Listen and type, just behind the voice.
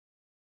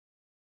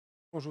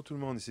Bonjour tout le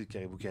monde, ici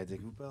Karibou Canadien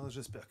qui vous parle.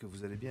 J'espère que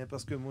vous allez bien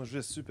parce que moi je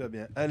vais super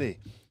bien. Allez,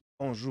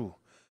 on joue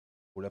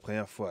pour la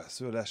première fois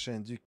sur la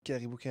chaîne du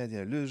Karibou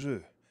Canadien le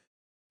jeu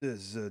de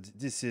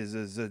This is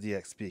the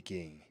Zodiac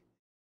Speaking.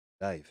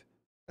 Live,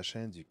 la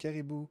chaîne du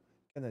Caribou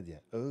Canadien.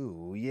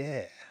 Oh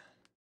yeah!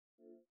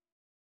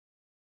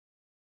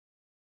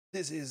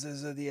 This is the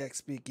Zodiac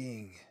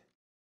Speaking.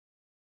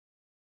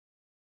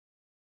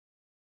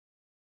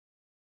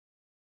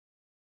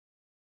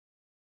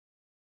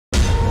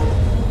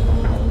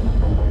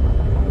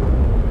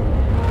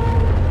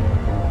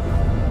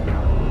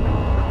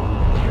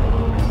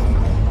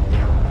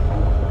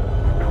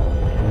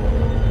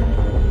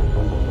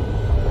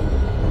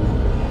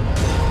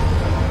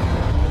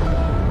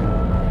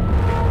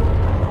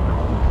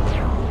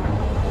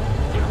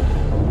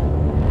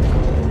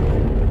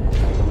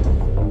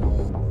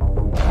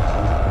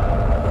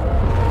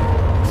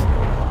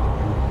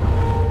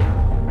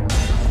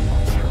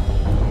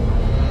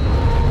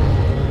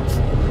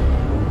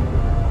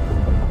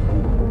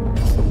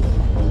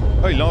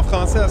 Oh, il l'a en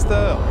français à cette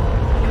heure.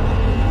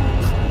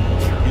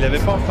 Il l'avait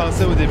pas en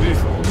français au début.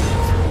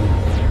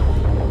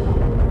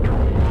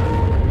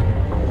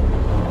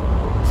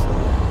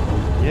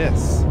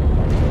 Yes.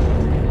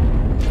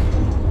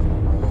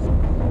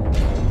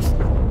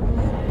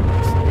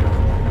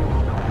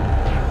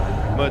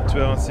 Mode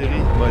tueur en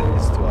série,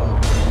 mode histoire.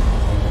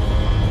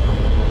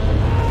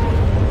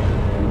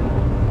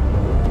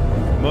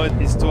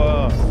 Mode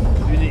histoire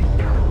unique.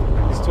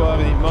 Histoire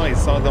uniquement et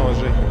sans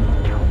danger.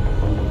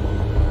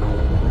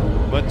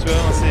 Mode tueur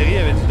en série,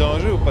 avait du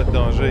danger ou pas de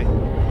danger?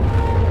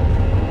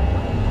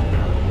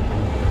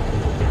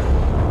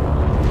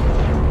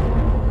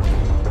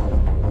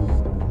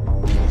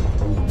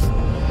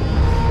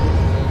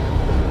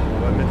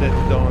 On va mettre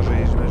du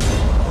danger, j'imagine.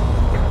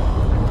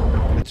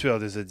 Le tueur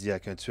de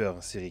Zodiac, un tueur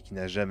en série qui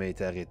n'a jamais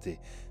été arrêté.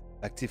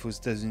 Actif aux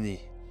États-Unis.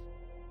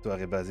 L'histoire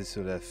est basée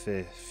sur le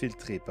fait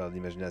filtré par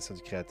l'imagination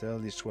du créateur.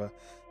 Les choix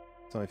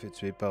sont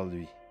effectués par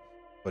lui.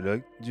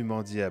 Prologue du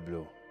Mont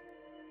Diablo.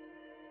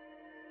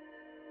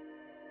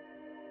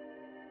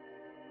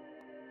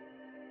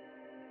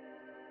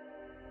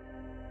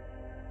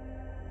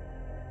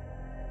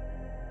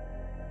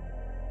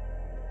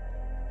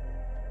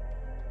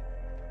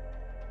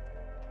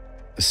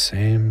 The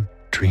same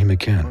dream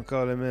again.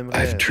 Encore le même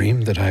I've rêve.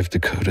 dreamed that I've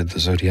decoded the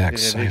Zodiac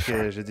J'ai rêvé cipher.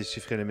 que je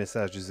déchiffrais le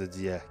message du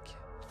Zodiaque.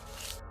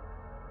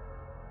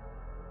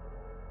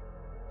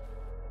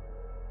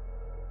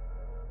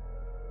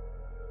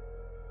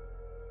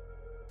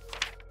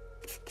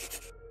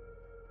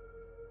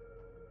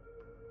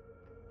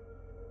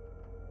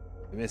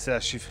 Le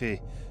message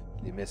chiffré.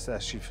 Les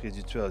messages chiffrés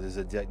du tueur de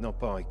Zodiac n'ont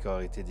pas encore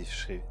été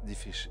déchiffrés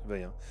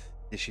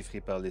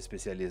par les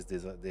spécialistes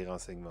des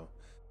renseignements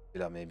de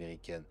l'armée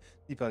américaine,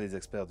 ni par les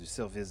experts du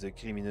service de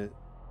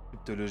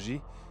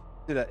cryptologie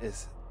de la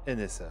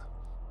NSA.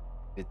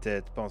 Les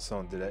têtes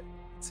pensantes de la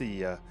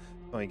CIA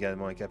sont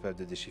également incapables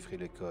de déchiffrer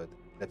le code.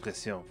 La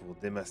pression pour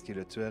démasquer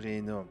le tueur est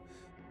énorme.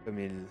 Comme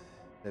il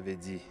l'avait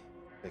dit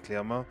très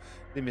clairement,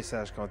 les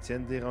messages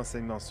contiennent des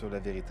renseignements sur la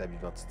véritable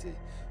identité.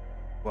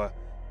 Pourquoi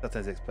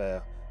certains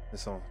experts ne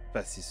sont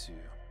pas si sûrs.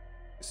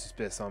 Le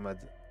suspect semble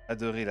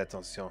adorer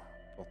l'attention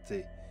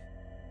portée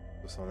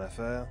sur son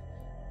affaire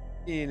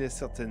et il est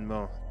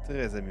certainement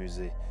très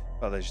amusé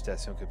par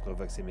l'agitation que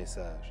provoquent ces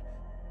messages.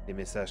 Les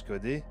messages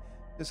codés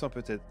ne sont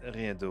peut-être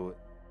rien d'autre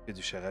que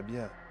du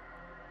charabia.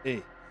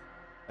 Et,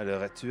 à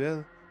l'heure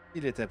actuelle,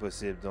 il est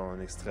impossible d'en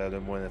extraire le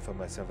moins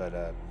d'informations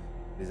valables.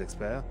 Les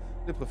experts,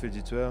 le profil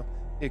du tueur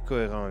est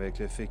cohérent avec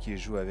le fait qu'il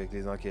joue avec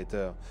les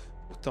enquêteurs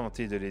pour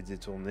tenter de les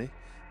détourner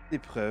des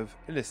preuves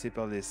laissées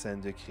par les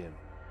scènes de crime.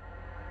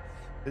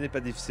 Ce n'est pas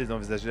difficile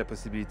d'envisager la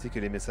possibilité que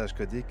les messages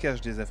codés cachent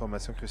des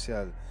informations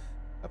cruciales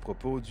à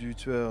propos du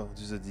tueur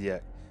du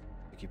Zodiac,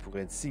 ce qui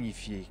pourrait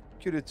signifier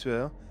que le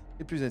tueur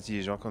est plus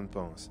intelligent qu'on ne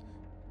pense.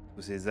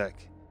 Tous ces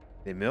actes,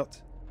 les meurtres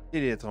et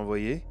les lettres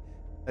envoyées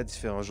à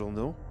différents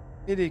journaux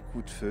et les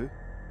coups de feu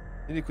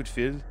et les coups de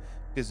fil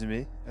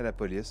présumés à la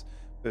police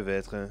peuvent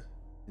être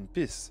une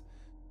piste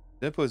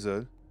d'un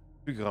puzzle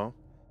plus grand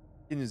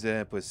qui nous est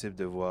impossible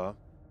de voir.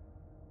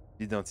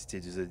 L'identité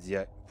du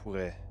Zodiac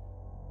pourrait.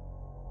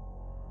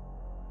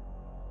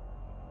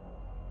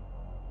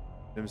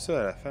 J'aime ça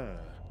à la fin.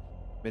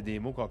 Mais des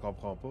mots qu'on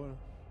comprend pas. Là.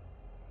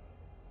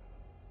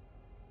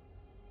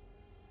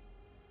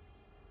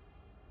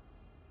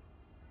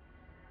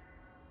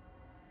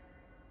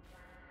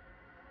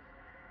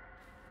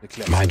 Le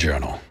classique. My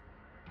journal.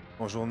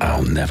 Mon journal.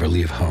 I'll never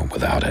leave home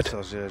without Je ne it.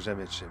 sortirai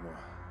jamais de chez moi.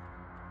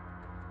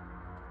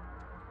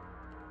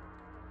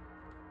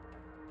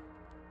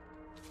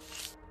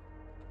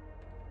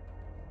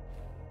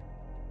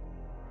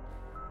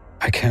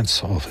 I can't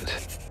solve it.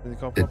 Je ne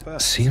comprends It pas.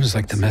 seems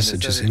like the Si le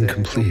message is était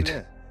incomplete.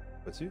 incomplet.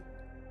 Vois-tu?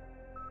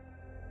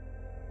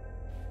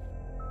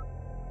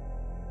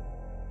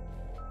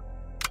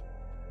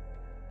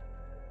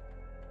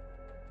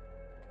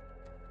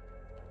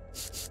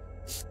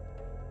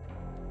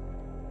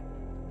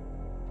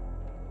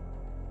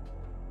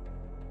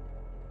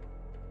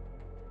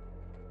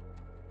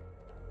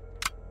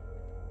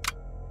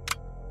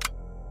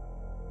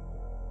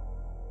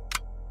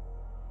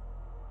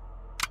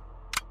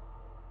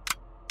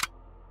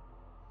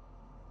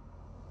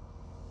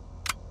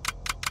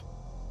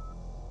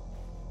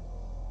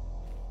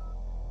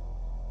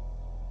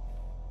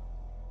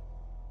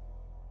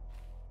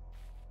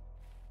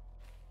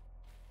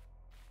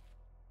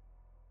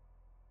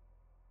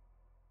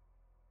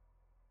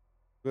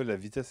 Ouais, la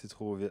vitesse est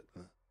trop vite.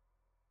 Hein.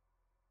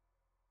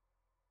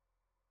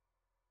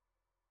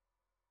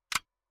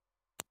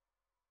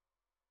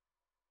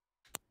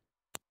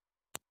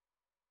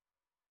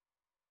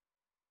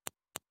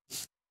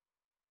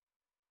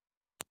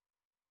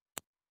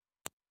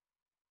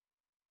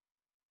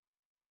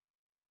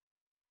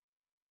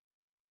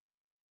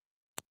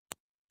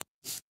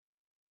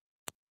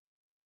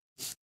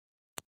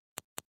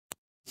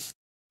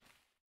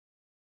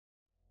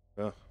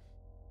 Ah.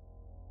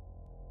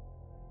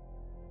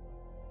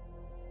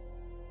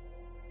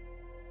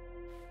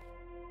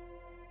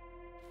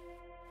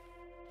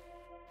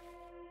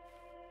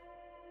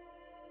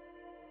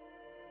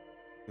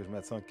 Que je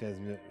m'attends 15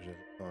 minutes, je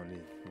reste en ligne.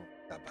 Bon,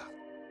 tabarnak.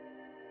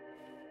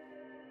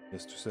 Je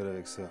reste tout seul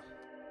avec ça.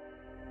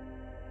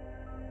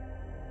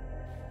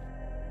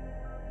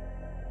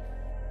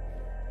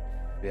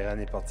 Béran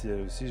est partie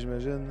elle aussi,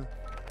 j'imagine.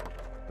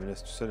 Je me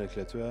laisse tout seul avec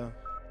le tueur.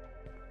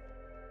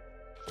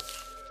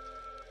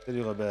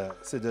 Salut Robert,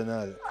 c'est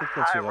Donald.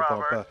 Pourquoi tu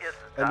réponds pas?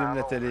 Allume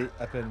la télé,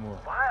 appelle-moi.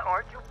 Why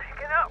aren't you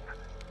picking up?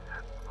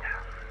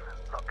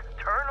 Look,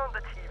 turn on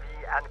the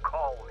TV and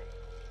call me.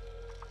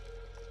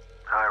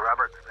 Hi,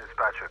 Robert. It's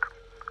Patrick.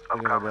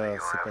 Salut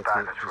Robert, c'est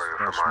Patrick. Je suis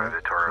franchement,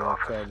 j'ai un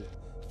call.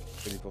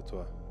 Salut pour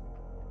toi.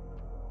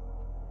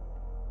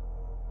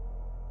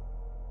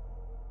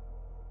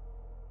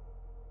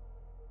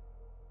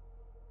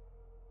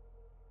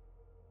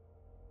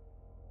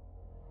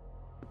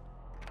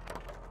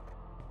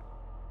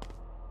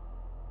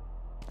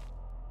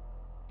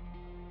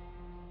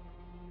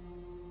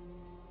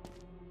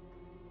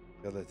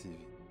 Regarde la TV.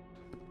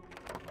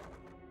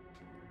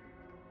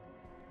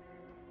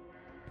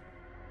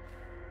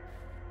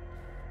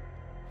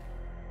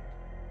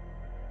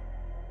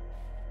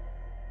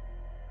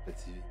 La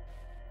TV.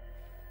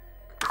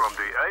 From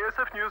the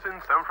ASF News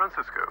in San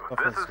Francisco,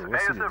 this is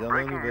voici les ASF dernières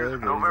Breaking nouvelles News,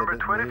 de November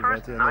Elizabeth May,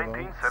 21st, 21 novembre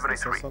 1973.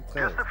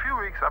 1973. Just a few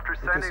weeks after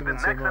Quelques sending the semaines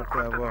next seulement après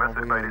encrypted avoir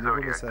message envoyé by un the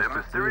nouveau Zodiac, message the texté,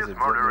 mysterious le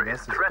murderer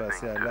menace is de se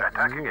passer threatening à to l'acte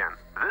attack nouveau. again.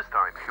 This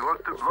time, he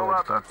wants to Pour blow faire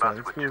up du a temps de faire bus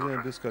with exploser un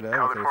children. bus scolaire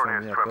à California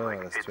Californie is à part trembling.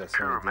 la It's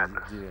situation pure est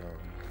madness.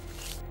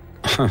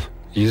 délirante.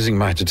 Using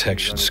my Les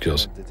detection gens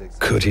skills, de détection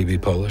could he be étaient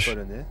Polish?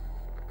 polonais.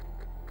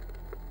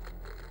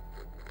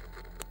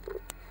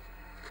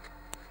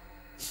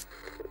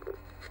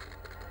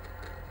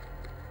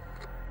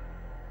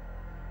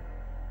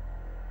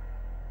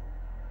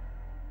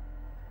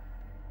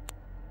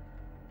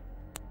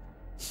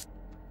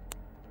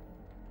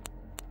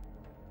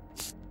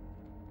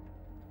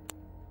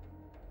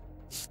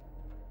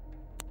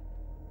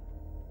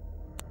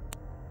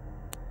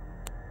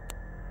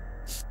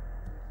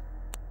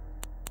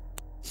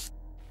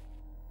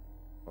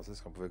 Je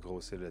pensais qu'on pouvait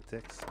grossir le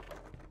texte.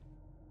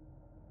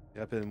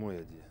 Rappelle-moi, il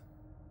a dit.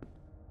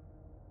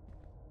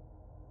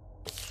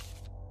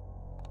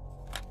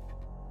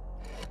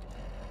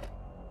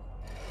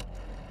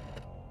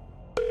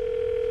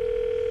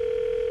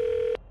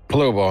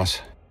 Hello,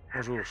 boss.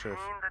 Bonjour, chef.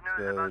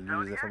 Tu as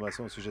lu les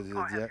informations au sujet des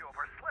Zodiac?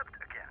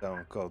 T'as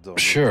encore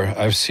dormi? Sure,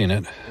 I've seen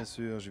it. Bien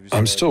sûr, j'ai vu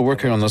I'm ça. still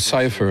working on the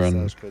J'ai cipher un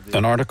and message codé.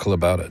 an article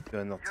about it. J'ai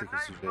un article au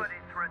sujet.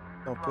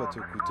 Ton pote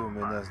au couteau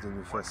menace de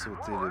nous faire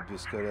sauter le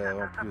bus scolaire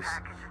en plus.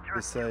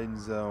 Et ça, il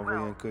nous a envoyé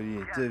un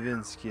colis.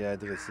 Devine ce qu'il a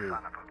adressé.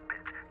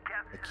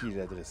 À qui il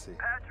l'a adressé?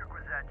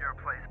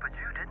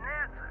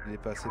 Il est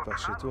passé par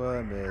chez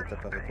toi, mais t'as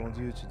pas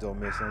répondu. Tu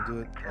dormais sans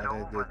doute.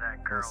 Arrête de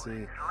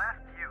penser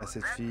à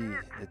cette fille.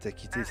 Elle t'a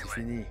quitté, c'est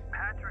fini.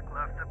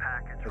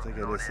 Patrick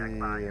a laissé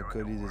un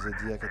colis de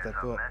Zodiac à ta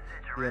porte.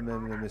 Il a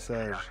même le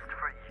message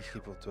écrit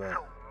pour toi.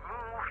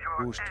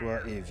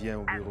 Bouge-toi et viens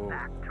au bureau.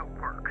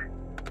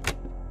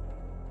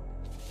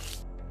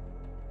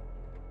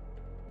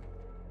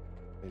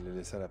 Il l'a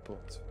laissé à la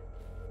porte.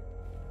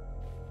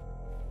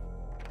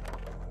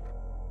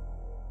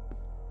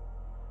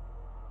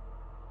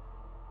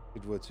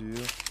 Une voiture.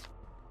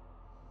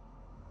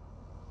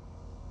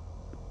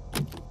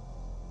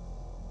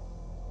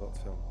 Porte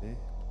fermée.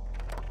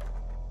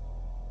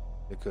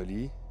 Le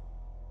colis.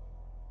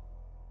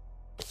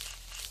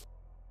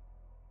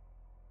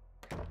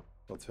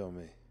 Porte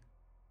fermée.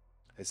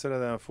 Et ça, la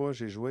dernière fois,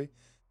 j'ai joué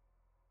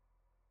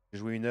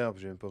 1 heure,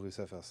 puis j'ai même pas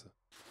réussi à faire ça.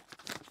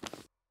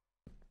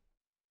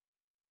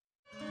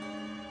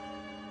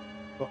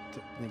 Porte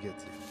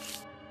négative.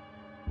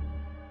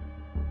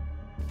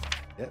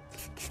 Yep.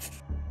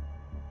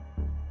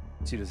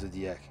 Si le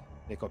Zodiac,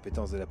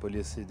 l'incompétence de la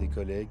police et des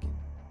collègues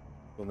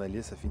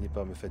journalistes a fini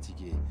par me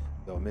fatiguer.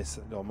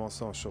 Leur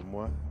mensonge sur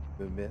moi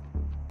me met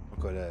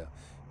en colère.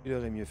 Il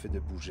aurait mieux fait de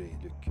bouger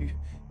le cul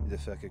et de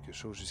faire quelque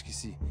chose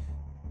jusqu'ici.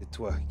 C'est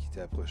toi qui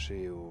t'es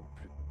approché au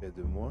plus près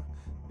de moi.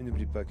 Mais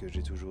n'oublie pas que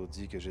j'ai toujours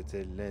dit que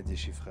j'étais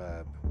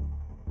l'indéchiffrable.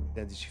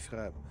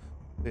 L'indéchiffrable.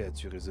 Mais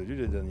as-tu résolu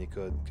le dernier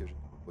code que je t'ai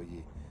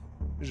envoyé?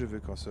 Je veux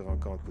qu'on se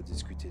rencontre pour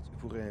discuter. Tu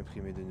pourrais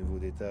imprimer de nouveaux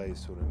détails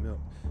sur le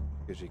meurtre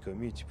que j'ai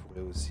commis. Tu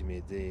pourrais aussi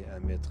m'aider à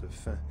mettre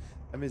fin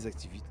à mes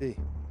activités.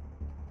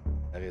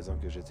 La raison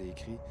que je t'ai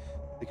écrit,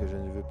 c'est que je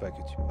ne veux pas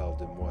que tu parles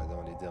de moi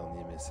dans les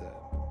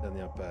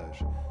dernières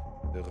pages.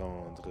 Te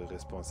rendre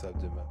responsable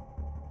de ma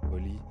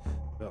folie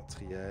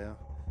meurtrière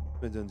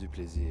me donne du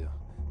plaisir.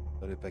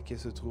 Dans le paquet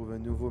se trouve un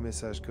nouveau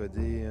message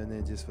codé et un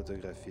indice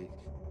photographique.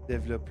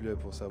 Développe-le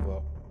pour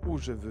savoir où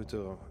je veux te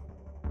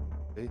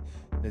rencontrer.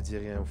 Ne dis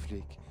rien aux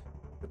flics.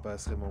 Je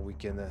passerai mon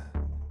week-end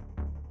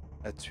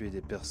à tuer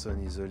des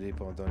personnes isolées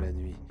pendant la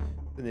nuit.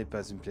 Ce n'est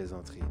pas une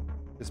plaisanterie.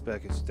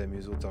 J'espère que tu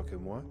t'amuses autant que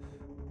moi.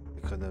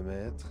 Le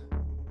chronomètre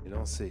est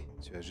lancé.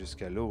 Tu as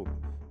jusqu'à l'aube.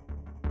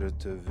 Je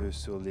te veux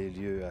sur les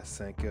lieux à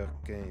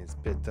 5h15,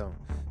 pétant.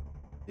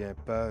 Viens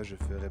pas, je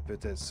ferai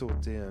peut-être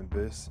sauter un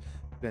bus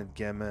plein de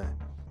gamins.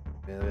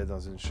 Je viendrai dans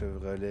une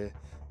Chevrolet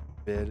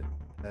Bel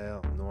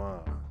Air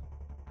noire.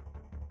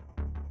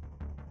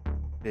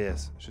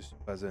 PS, je suis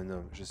pas un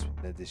homme, je suis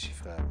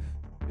indéchiffrable.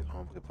 Peux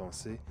ombre et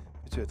pensée.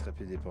 Peux-tu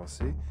attraper des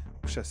pensées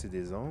ou chasser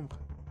des ombres?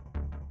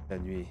 La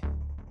nuit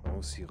sont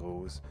aussi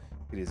rose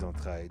que les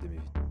entrailles de mes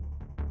vies.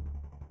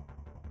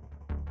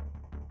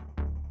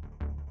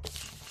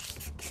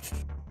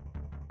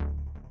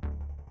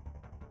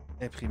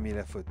 Imprimer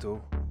la photo,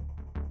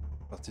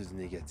 partir du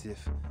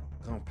négatif,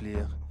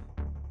 remplir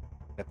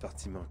la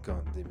partie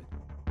manquante des menus.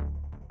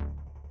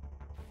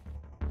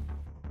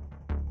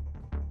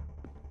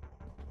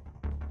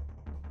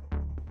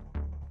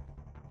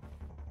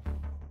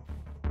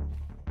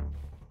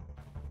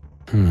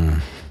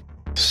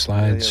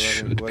 Slides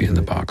should be in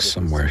the box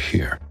somewhere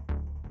here.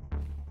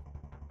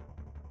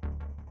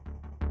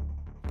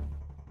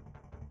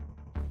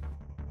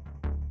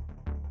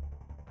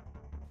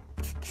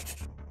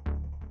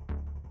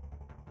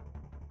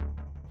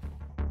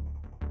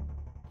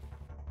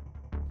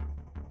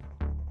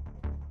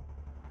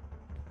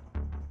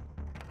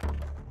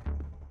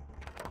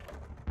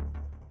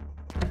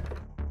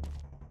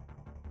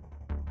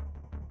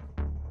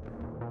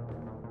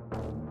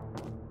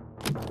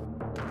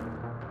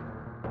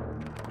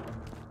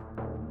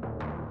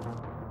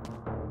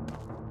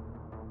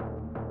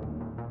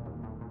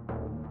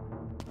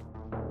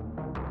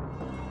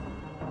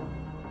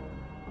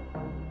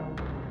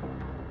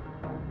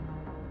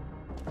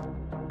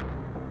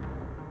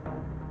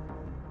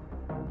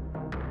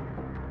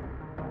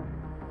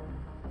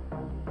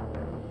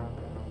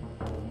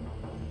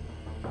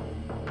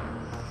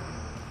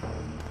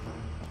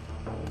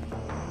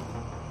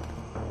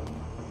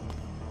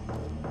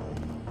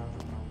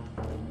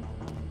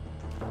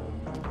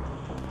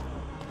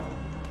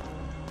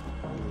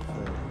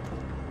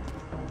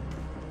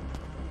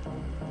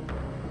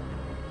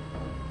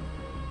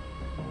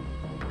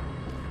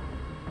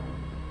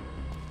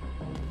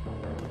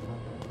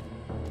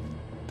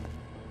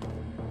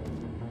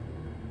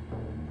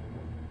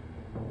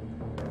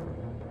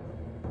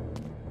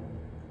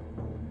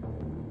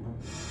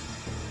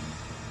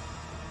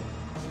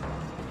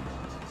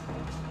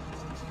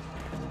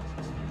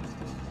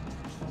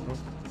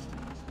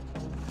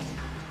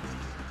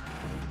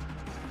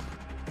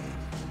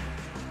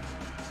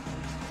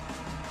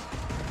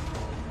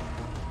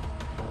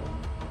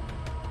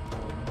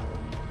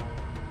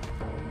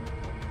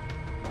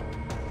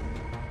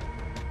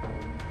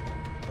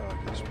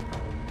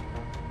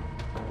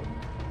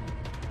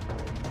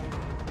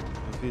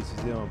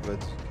 Utiliser en bas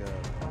du cadre.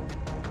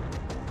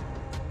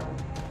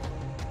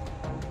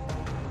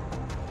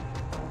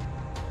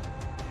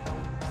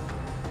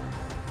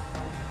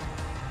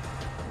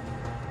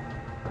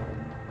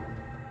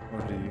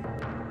 Moi, je l'ai eu.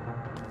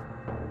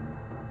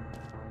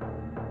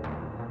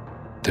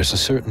 There's a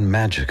certain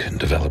magic in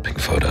developing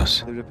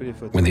photos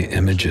when the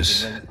image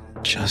is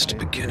just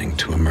beginning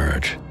to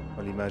emerge,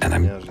 and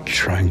I'm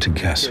trying to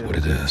guess what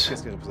it is.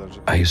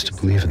 I used to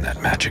believe in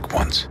that magic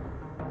once.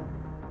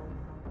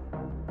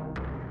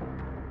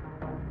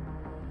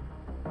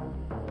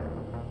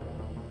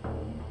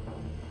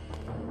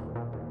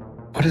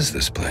 What is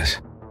this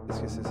place?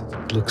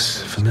 It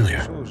looks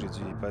familiar.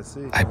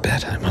 I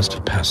bet I must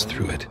have passed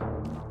through it,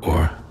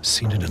 or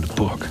seen it in a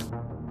book.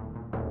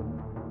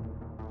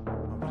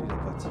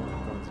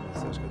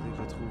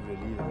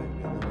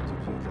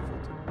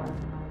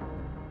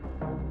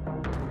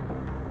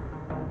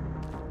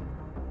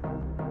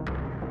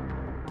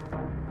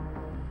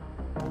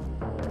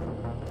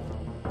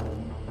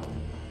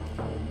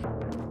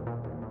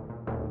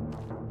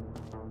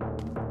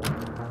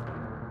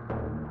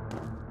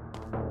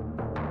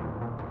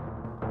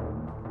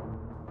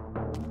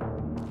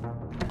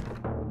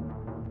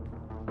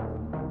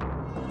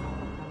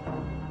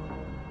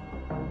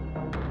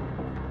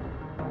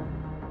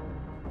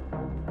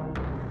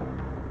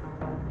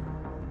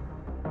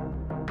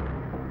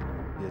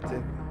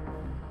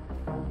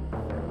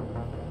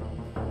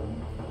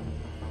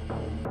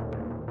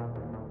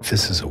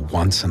 This is a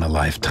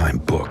once-in-a-lifetime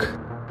book.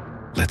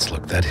 Let's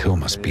look. That hill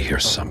must be here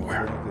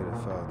somewhere.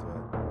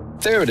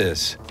 There it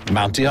is.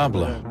 Mount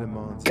Diablo.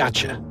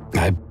 Gotcha.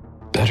 I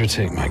better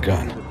take my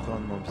gun.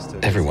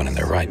 Everyone in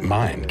their right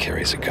mind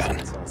carries a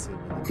gun.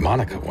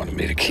 Monica wanted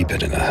me to keep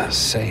it in a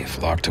safe,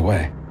 locked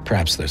away.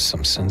 Perhaps there's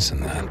some sense in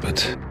that,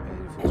 but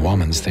a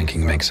woman's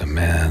thinking makes a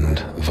man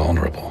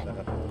vulnerable.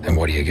 And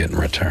what do you get in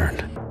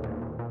return?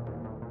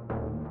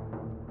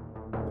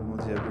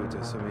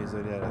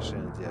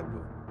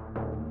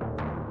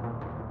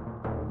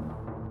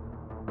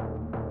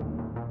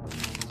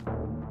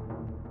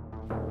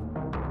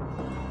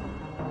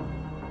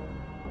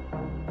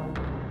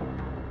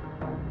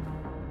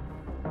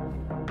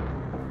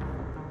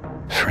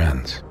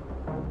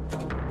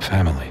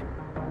 family.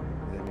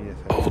 Les amis, la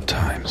famille. Old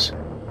times.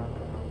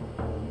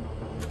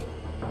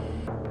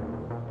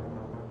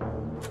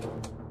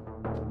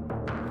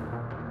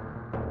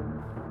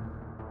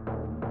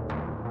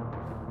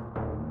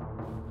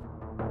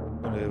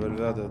 Le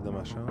revolver dans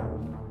ma chambre.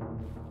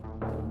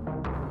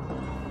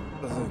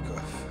 Dans un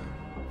coffre.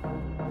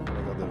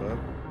 La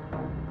garde-robe.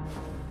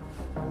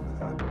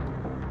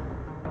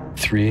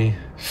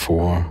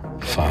 3,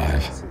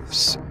 4, 5,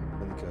 6.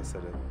 Monica, ça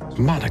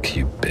l'a. Monica,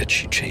 you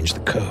bitch, you changed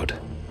the code.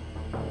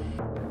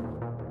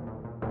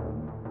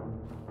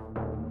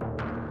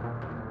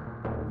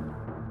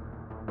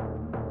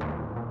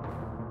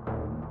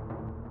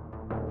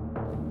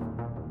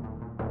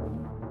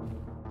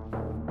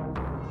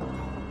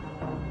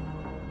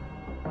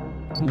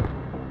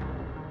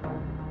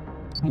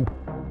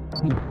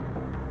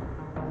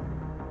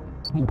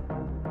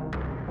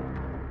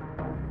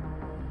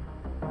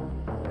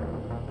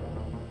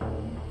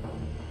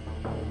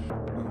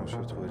 Non, je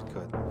vais trouver le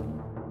code.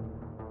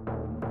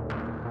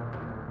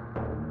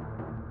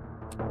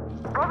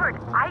 Robert,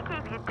 I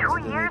gave you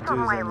 2 years of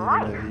my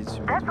life.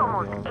 That's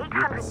almost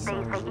 800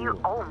 days that you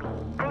owe me.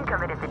 Think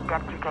of it as a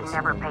debt you can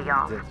never pay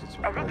off.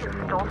 As if you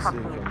stole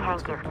something you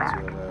can't give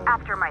back.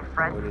 After my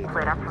friends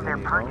split up from their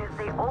partners,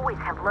 they always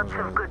have lots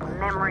of good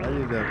memories.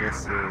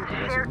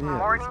 Shared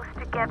mornings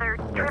together,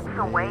 trips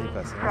away,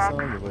 sex.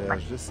 But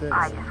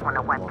I just want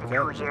to wipe the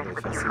 2 years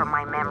with you from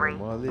my memory.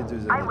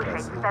 I wish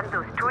I'd spent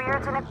those 2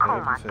 years in a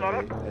coma, get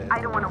it?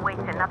 I don't want to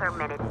waste another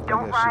minute.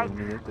 Don't write,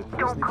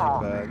 don't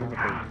call.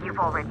 You've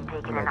already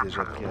taken On a enough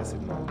déjà from pris me. assez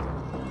de monde.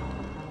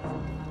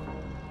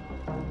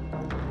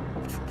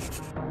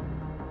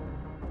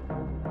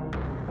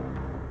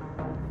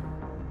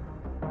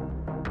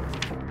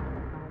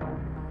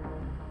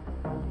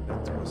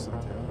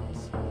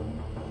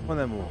 Mon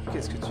amour,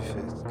 qu'est-ce que tu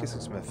fais? Qu'est-ce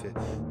que tu m'as fait?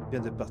 Tu viens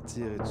de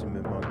partir et tu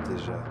me manques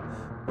déjà.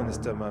 Mon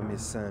estomac, mes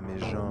seins, mes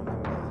jambes,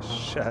 ma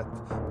chatte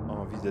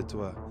ont envie de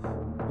toi.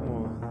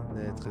 Mon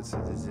être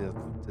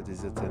te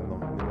désire tellement,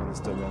 mais mon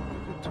estomac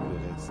plus que tout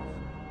le reste.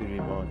 Tu lui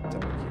manques tant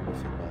qu'il me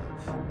fait mal.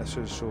 La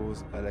seule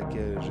chose à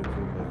laquelle je peux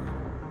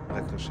me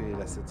raccrocher est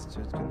la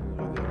certitude que nous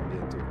nous reverrons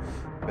bientôt.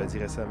 Tu as dit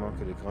récemment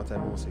que le grand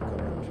amour c'est comme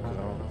un plus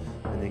grand,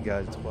 un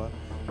égal 3.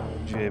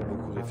 J'y ai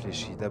beaucoup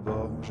réfléchi.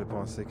 D'abord, je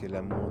pensais que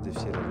l'amour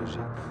défiait la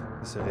logique.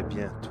 Ce serait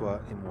bien toi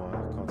et moi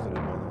contre le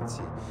monde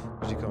entier.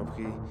 J'ai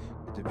compris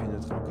que depuis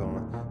notre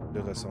rencontre, je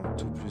ressens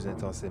tout plus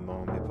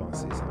intensément, mes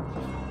pensées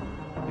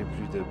s'amplifient. J'ai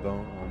plus de banc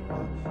en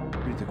moi,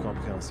 plus de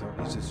compréhension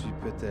et je suis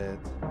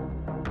peut-être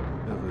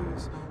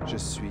heureuse. Je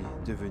suis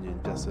devenue une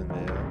personne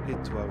meilleure et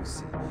toi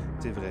aussi.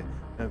 C'est vrai,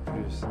 1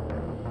 plus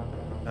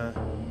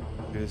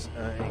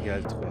 1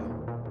 égale 3.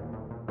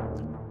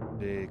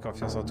 J'ai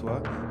confiance en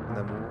toi, mon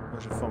amour,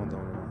 je fonde dans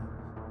le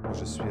quand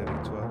je suis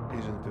avec toi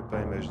et je ne peux pas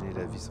imaginer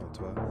la vie sans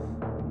toi.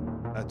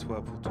 À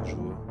toi pour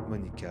toujours,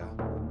 Monica,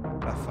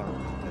 la femme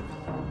de ta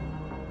vie.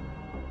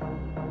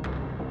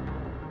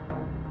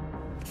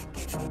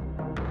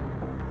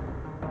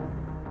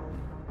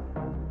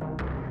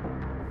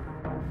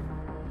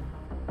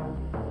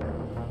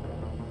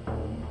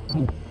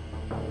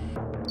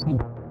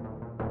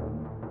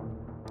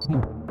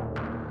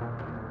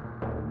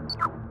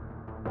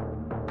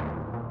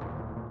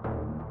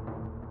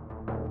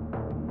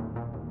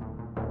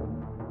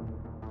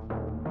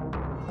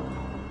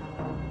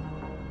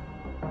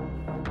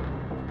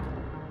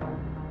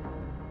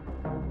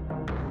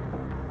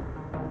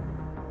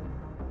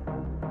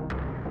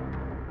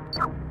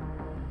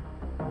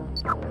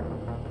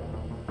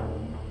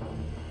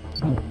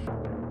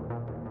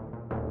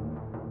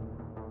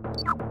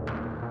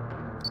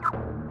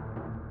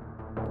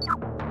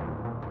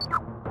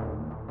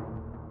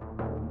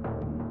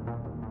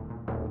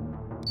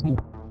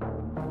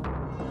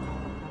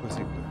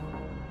 C'est quoi?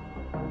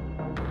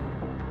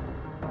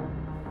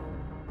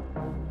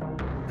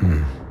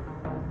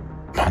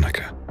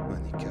 Monica.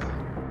 Monica.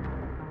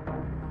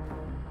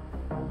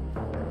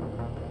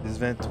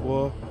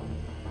 10-23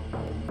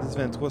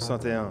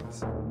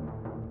 71.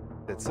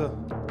 Peut-être ça.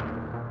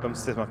 Comme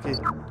si c'était marqué.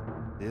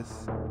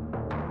 10.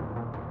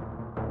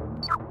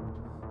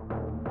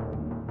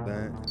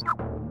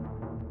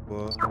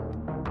 23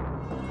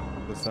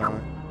 60.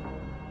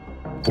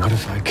 What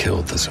if I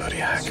killed the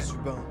Zodiac?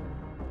 Suban.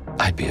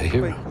 I'd be a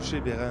hero. Pas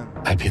coucher, Béran.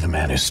 I'd be the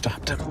man who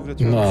stopped him. Trouve le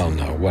tueur. No,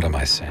 no, what am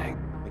I saying?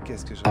 Mais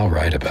qu'est-ce que je I'll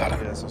write about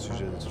dirai à him. son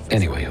sujet de toute façon.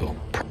 Anyway,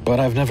 but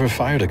I've never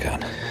fired a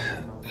gun.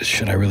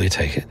 Should I really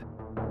take it?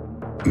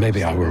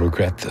 Maybe I will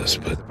regret this,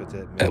 but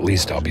Peut-être, mais at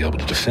least I'll be able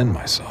to defend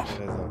myself.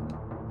 t'as raison.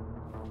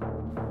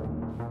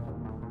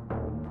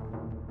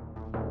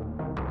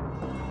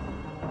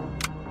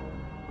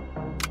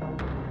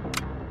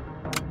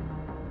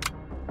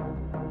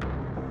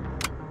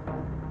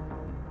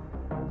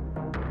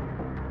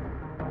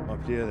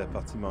 Remplir la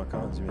partie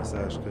manquante du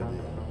message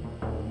codé.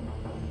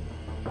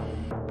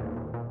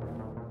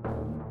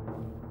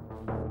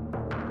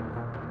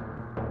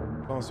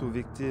 Pense aux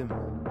victimes.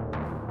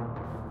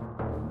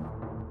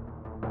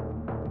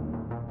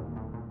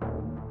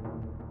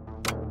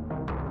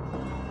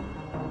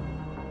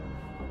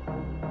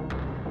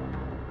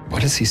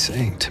 What is he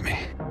saying to me?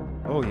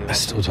 Oh, I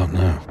still don't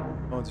know.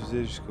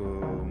 Conduisez jusqu'au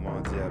mont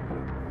Diable.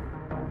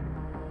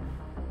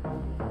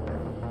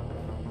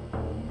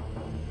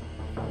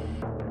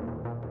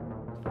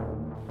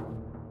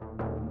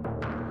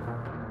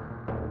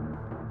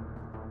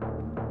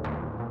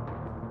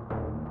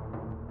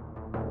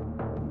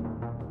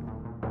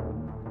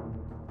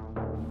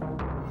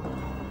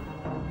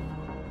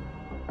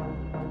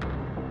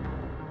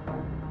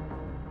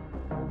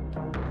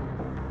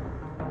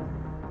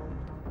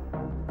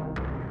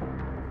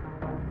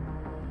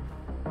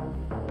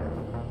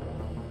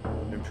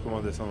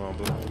 Comment descendre en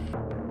bas.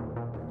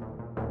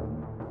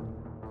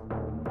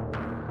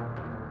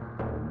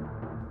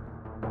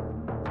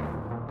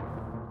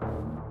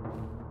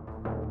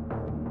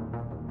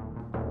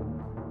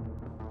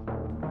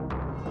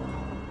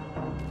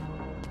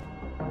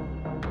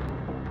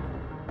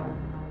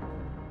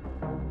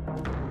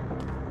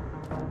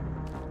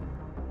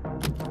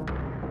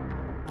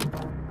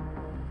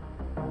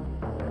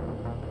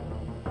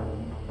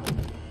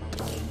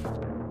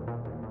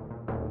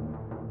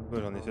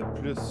 J'en ai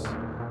fait plus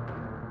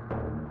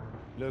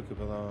là que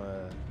pendant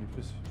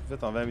plus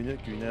fait en 20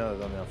 minutes qu'une heure la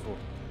dernière fois.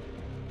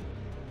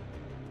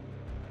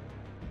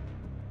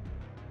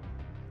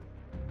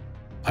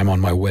 I'm on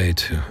my way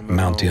to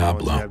Mount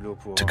Diablo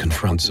to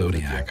confront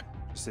Zodiac.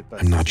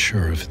 I'm not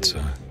sure if it's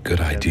a good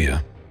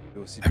idea.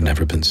 I've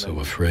never been so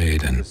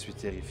afraid and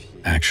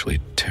actually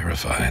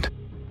terrified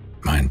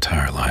my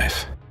entire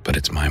life. But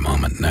it's my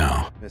moment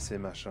now.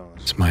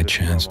 It's my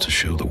chance to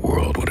show the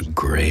world what a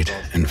great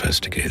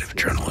investigative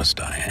journalist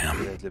I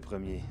am.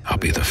 I'll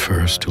be the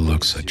first to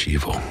look such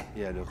evil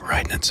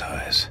right in its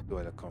eyes,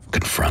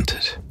 confront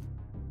it.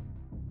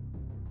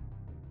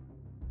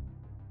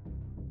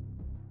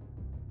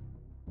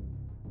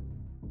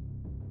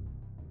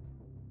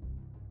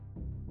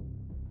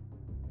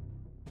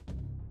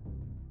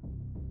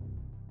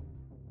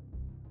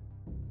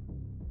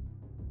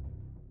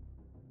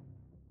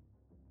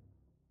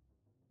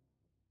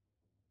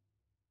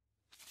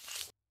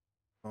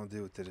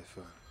 Au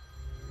téléphone.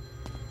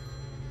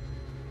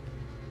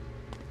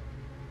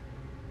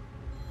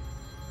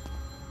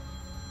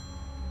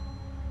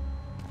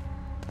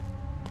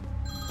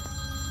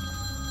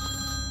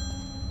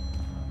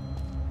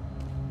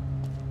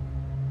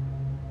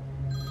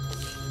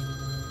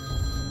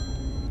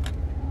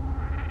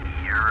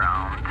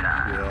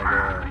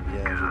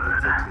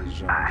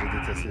 Je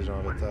déteste les gens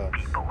en retard.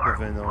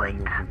 Revenons à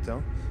nos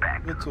boutons.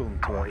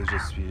 Retourne-toi et je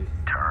suis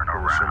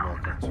pour le chemin.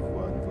 Quand tu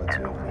vois une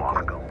voiture,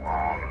 regarde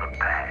en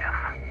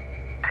arrière.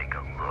 Take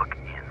a look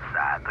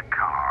inside the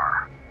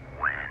car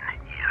when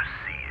you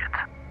see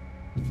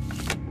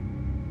it.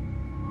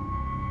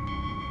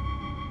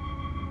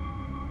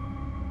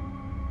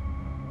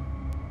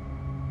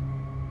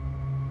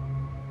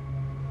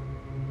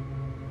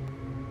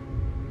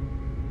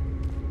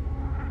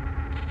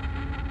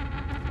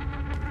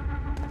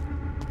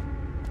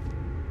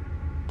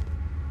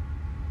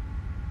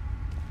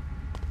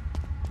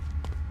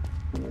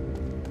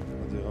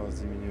 L'endurance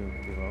diminue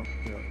au courant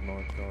et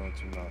augmente quand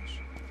tu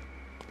marches.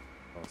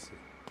 Pensez.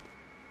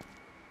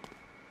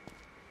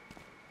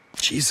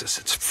 Jesus,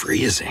 it's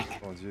freezing.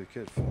 Mon Dieu,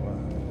 quel froid.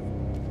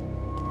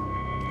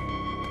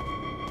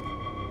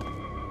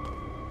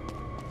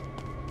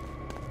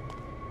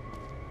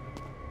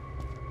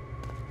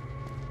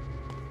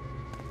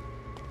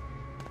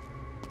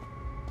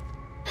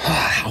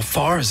 How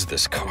far is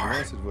this car?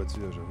 Cette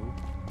voiture, j'avoue.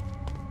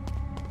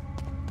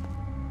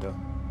 Là.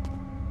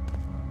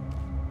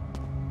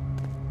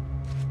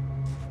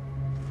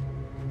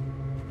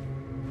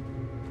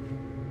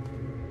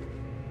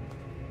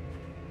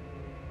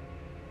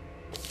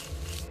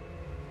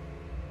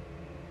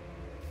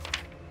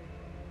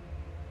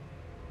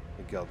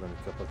 Regarde dans le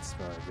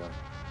capotissement, regarde.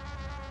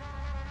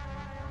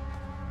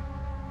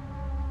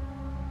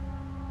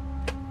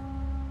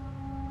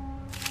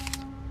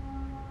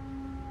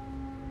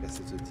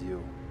 Qu'est-ce que tu dis,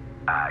 oh?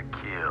 I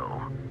kill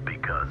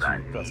because I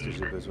need Parce que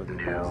j'ai besoin de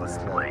new nouveaux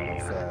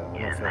esclaves slaves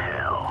in enfer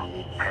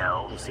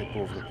hell. pour ces Hell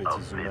pauvres seems a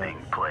petits humains. fitting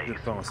Je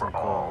place pense for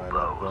encore all à la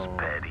those bombe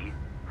petty,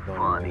 dans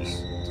funny le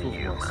trouve-moi s'il te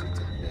humans.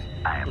 plaît.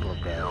 I am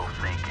still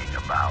thinking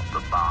about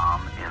the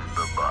bomb in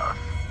the bus.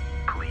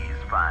 Please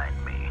find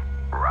me,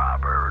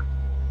 Robert.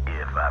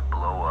 If I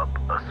blow up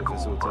a Je fais school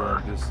sauter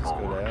un bus bus full of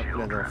scolaire plein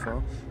children,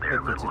 d'enfants, their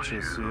leurs little petites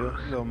chaussures,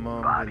 shoes, leurs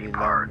membres et body les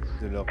parts, larmes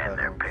de leurs and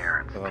their parents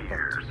parents' sera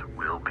tears partout.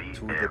 will be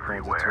Tout dépend de toi,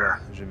 everywhere.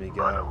 je But a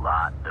m'égare.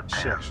 lot depends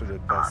Cherche le on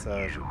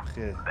passage you.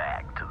 près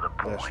Back to the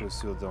de la point.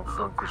 chaussure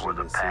d'enfant Look que for j'ai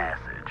the laissée.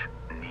 passage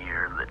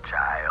near the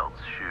child's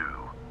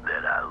shoe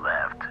that I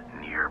left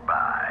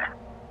nearby.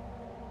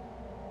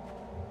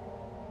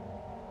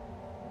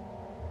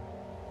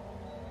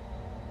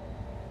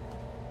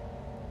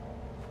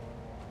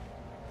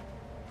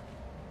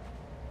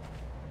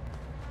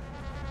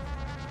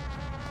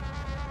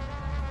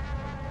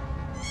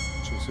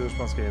 Chaussure, je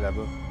pense qu'elle est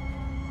là-bas.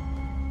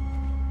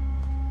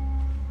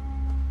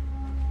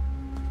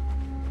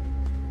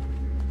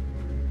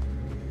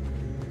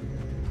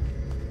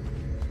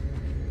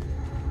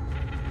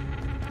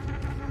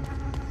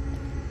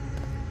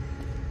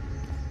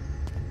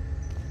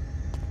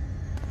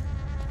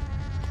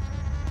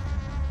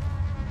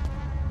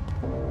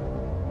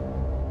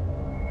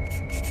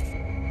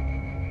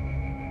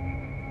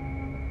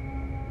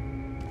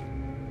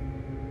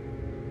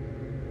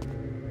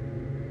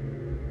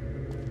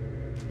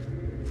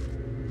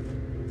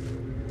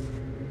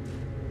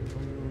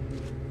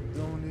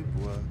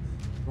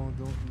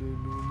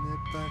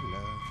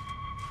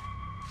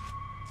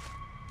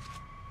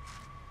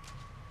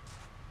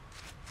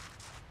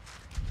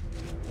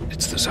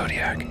 It's the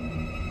Zodiac.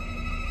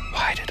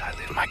 Why did I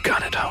leave my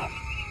gun at home?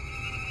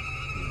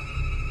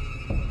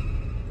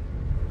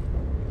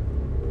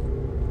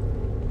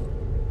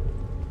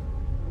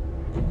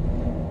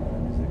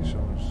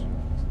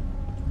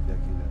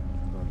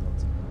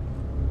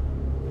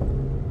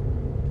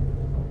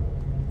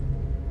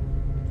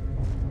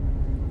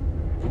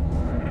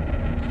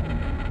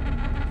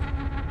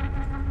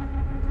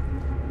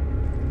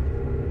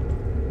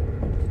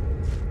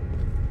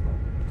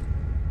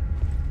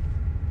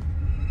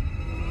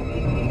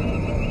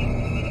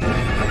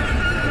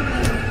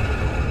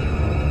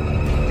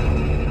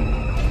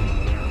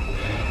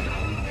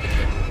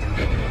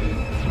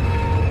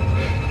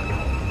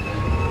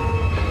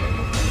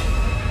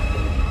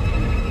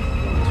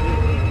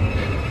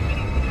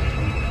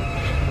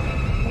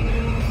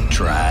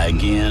 Try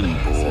again,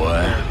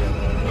 boy.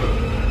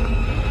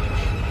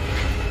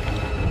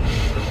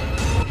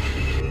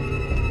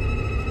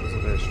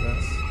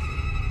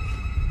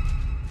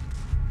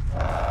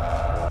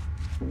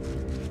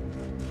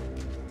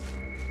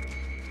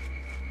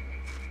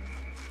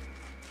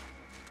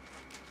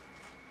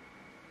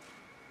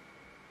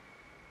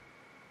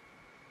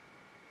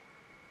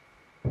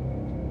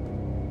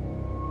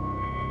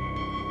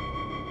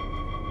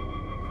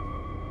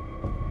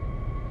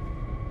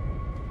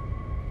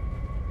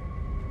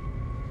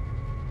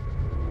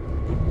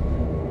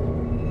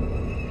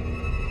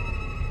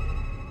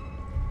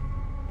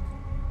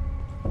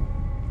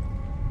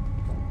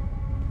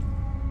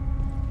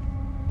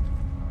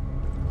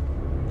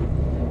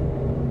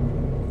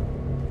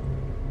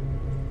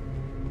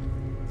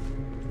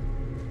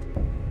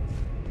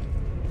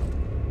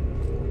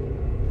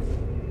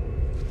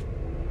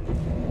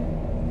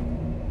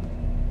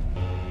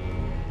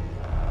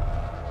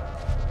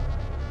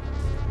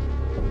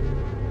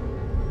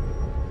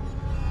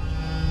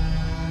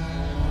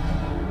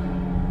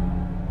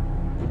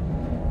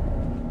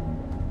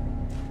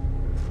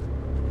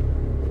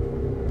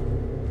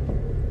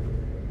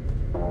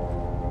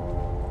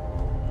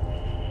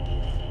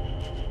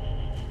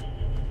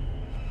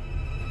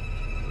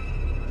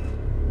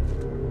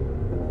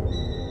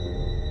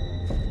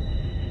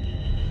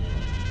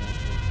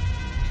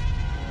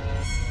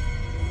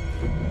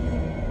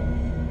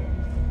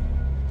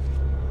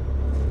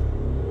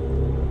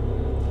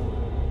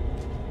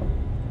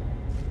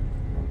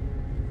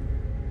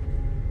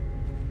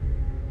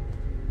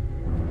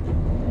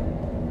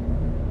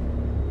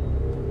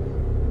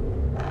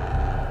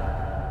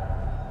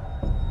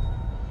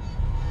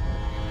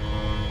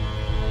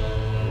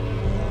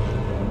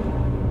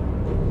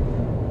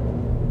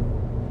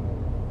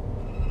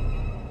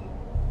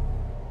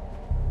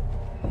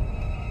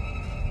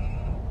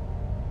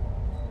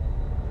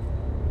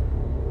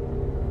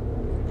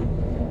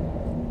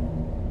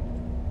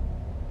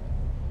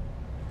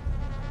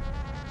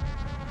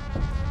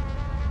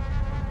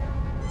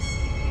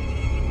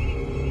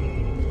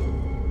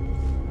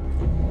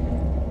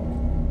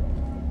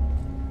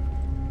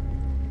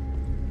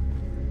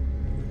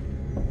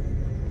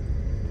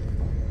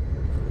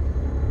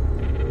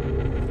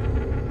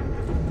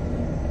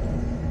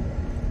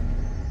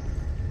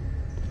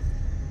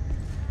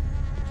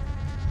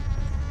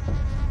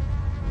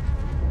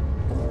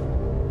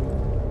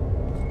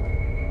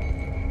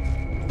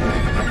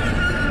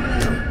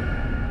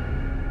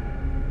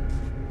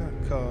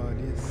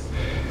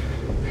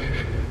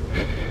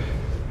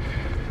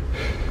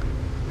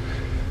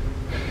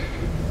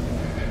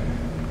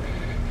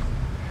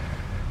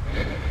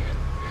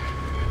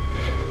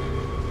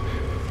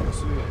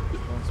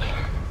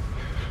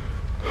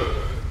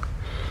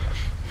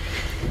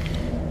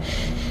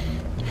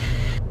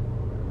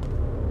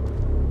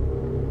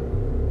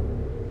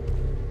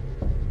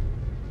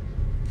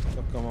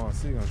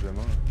 Quand je le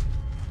mange.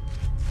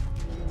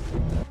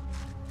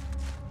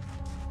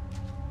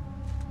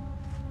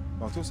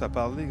 Tantôt ça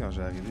parlait quand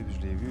j'ai arrivé puis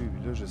je l'ai vu,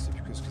 puis là je sais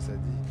plus ce que ça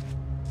dit.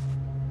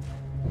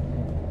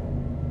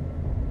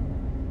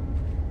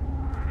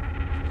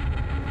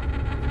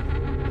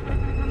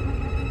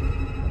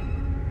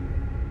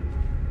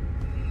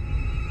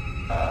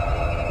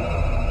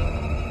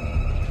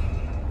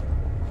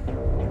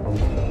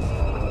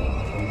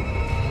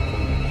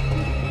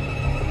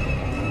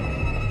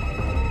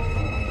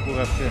 Pour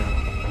après.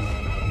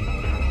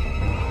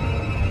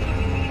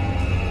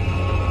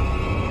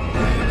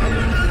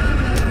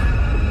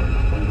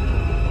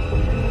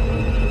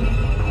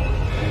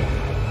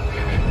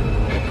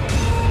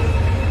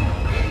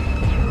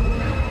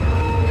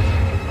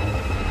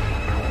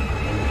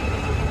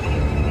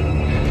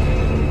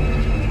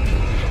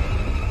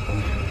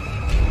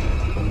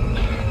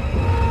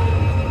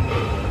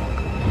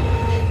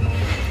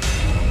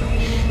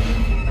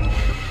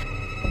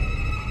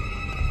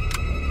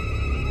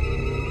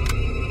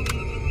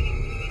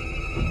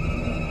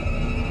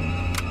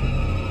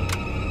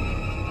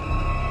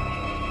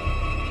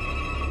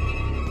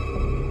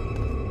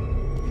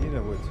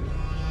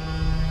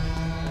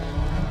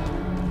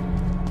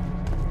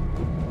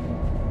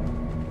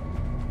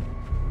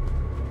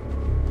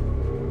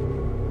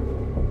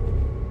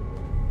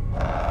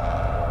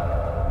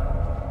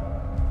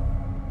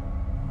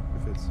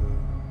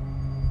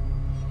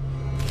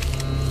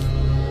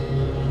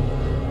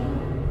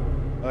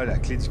 Ah, la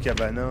clé du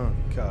cabanon.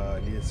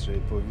 Calice, j'avais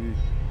pas vu.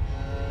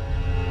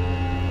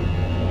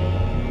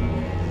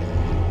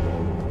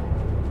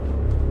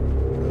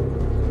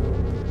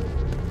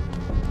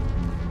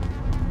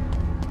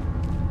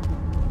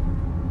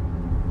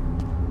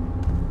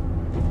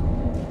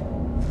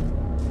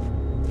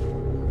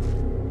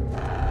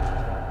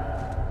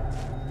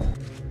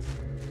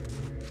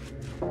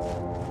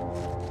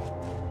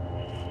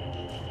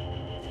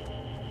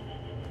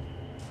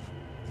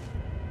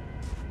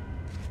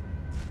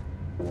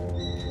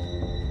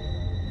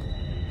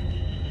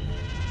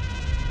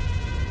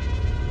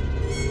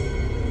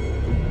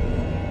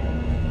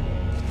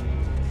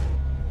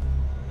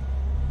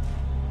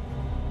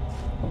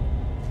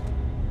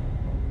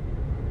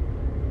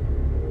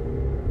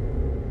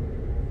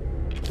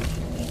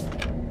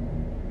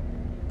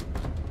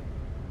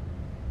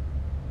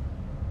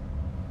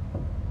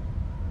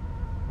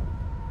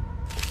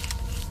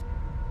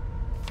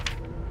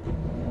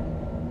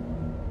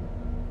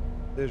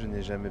 Je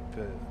n'ai jamais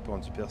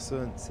pendu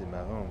personne, c'est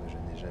marrant, mais je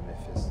n'ai jamais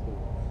fait ça.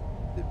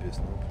 De bus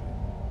non plus.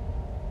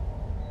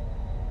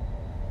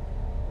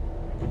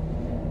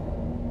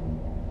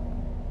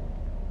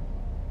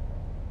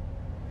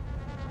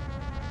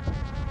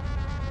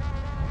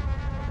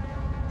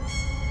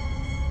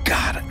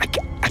 God,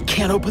 I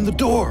can't open the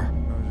door.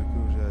 Non, du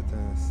coup, j'ai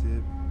atteint la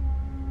cible.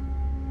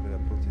 Je vais la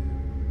porter.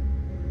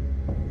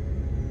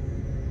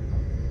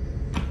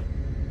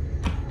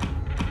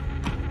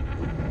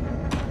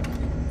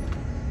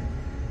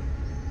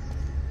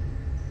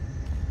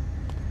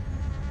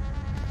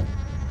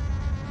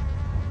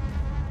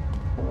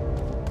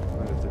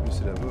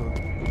 C'est là-bas.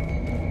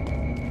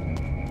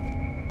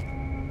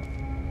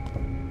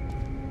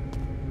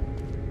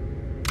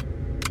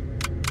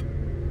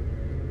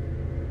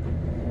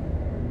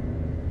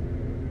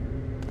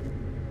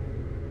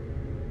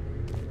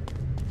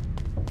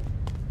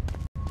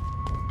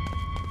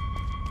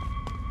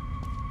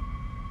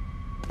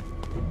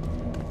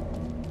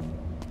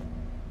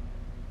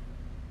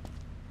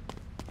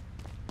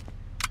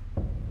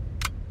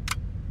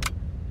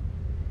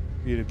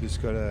 Lui, il est plus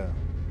scolaire.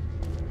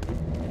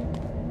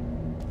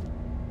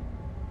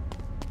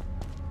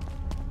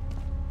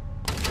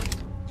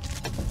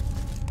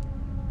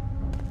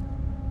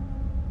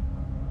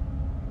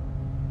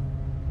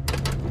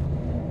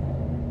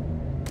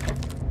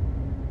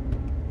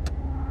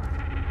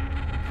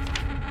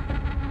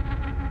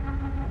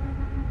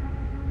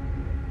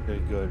 Je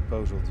rigole pas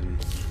aujourd'hui.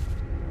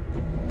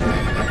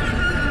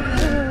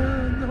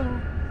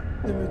 Non,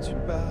 ne me tue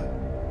pas.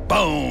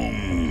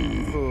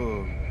 Boom!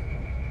 Oh.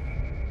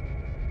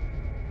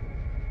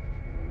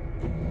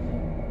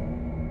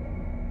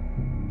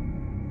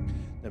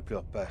 Ne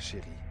pleure pas,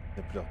 chérie.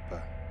 Ne pleure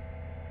pas.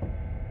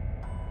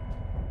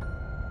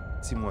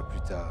 6 mois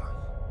plus tard,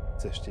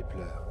 sèche tes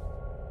pleurs.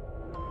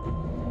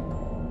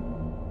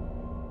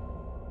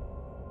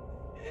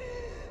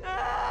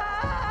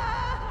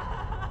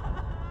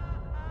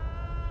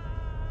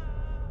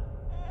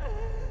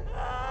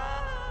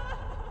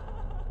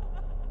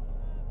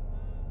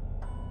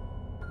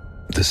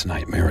 This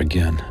nightmare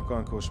again. Encore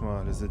un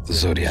cauchemar, le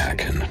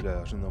Zodiac and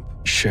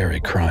Sherry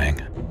crying.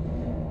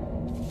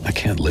 I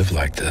can't live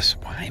like this.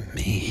 Why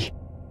me?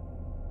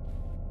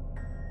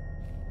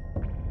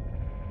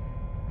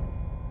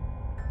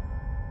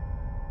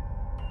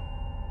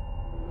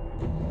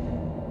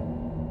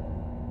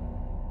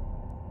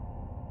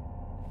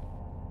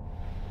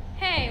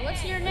 Hey,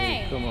 what's your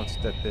name? Comment tu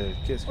t'appelles?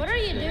 Qu'est-ce que What tu are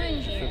you fais?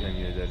 doing Je here? ferais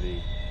mieux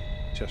d'aller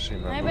chercher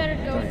maman. I better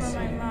go Attends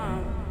for ici. my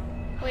mom.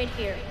 Wait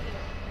here.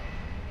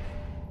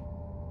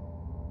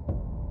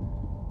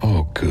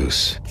 Oh,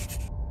 Goose.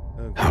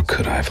 Oh, How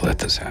could I have let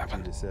this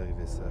happen? laisser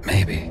arriver ça.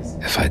 Maybe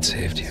if I'd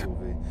saved you,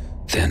 Sauvé.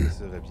 then Ça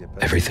serait bien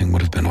passé. everything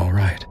would have been all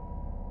right.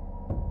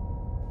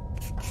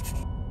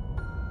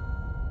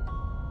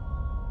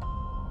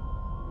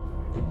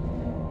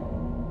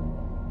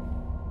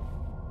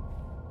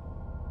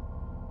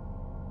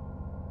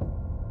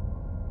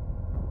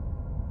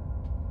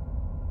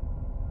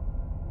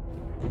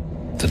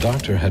 The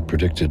doctor had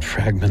predicted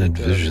fragmented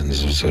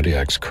visions of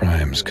Zodiac's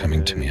crimes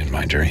coming to me in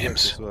my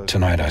dreams.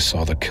 Tonight I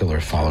saw the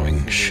killer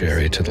following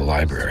Sherry to the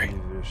library,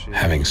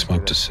 having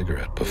smoked a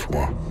cigarette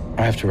before.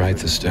 I have to write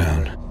this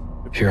down.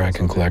 Here I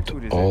can collect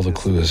all the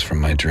clues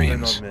from my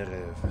dreams.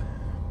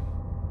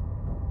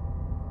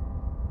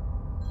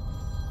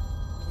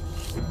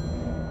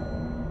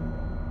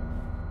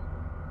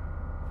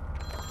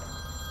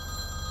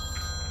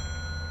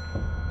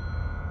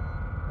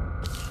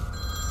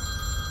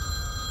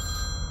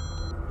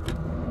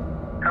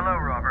 Hello,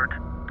 Robert.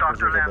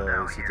 Dr.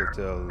 Landau here.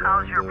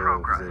 How's your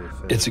progress?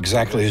 It's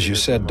exactly as you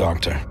said,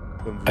 Doctor.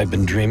 I've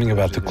been dreaming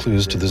about the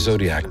clues to the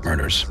Zodiac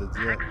murders. 6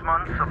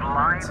 months of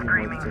live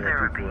dreaming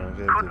therapy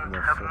couldn't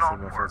have not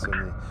worked.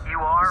 You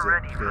are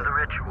ready for the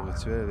ritual.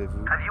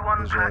 Have you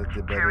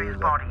unpacked Cherry's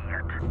body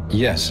yet?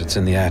 Yes, it's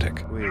in the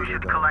attic. You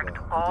should collect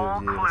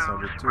all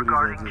clues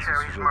regarding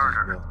Cherry's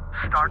murder.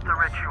 Start the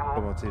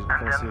ritual,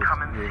 and then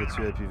come and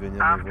see me.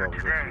 After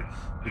today,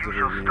 you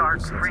shall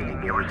start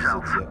freeing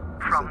yourself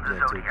from the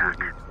Zodiac.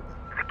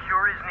 The cure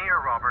hour is near,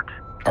 Robert.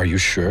 Are you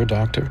sure,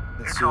 Doctor?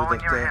 Bien sûr,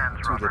 docteur,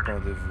 tout dépend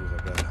de vous,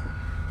 Robert.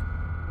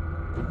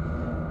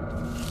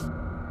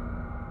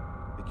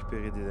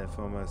 Récupérer des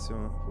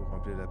informations pour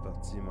remplir la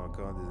partie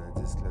manquante des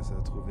indices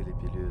classeurs, trouver les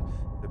pilules,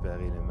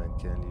 préparer le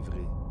mannequin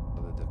livré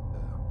par le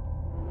docteur.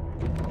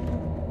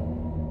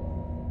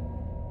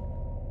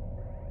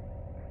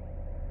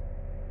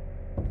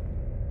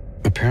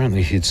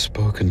 Apparently he'd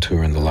spoken to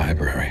her in the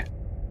library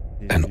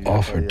and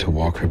offered to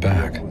walk her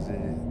back.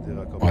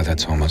 Why,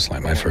 that's almost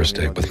like my first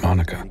date with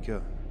Monica.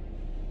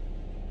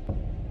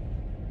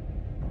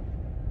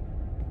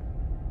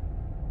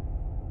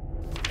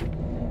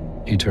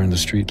 He turned the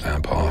street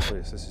lamp off.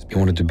 He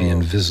wanted to be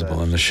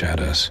invisible in the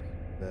shadows.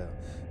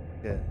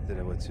 De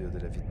la voiture de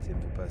la victime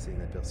pour passer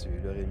inaperçu.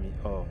 Il aurait mis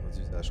hors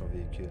d'usage son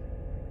véhicule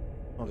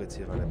en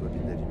retirant la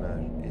bobine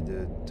d'allumage et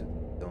de toute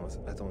danse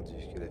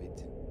attendue que la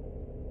victime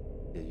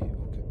n'ait eu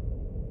aucun.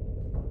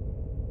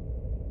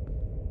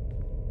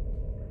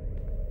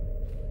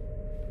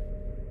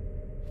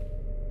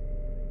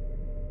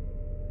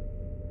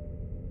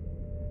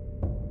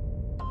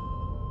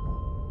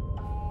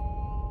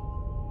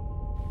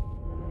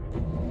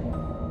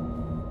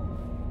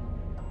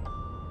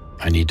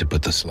 I need to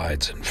put the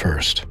slides in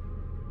first.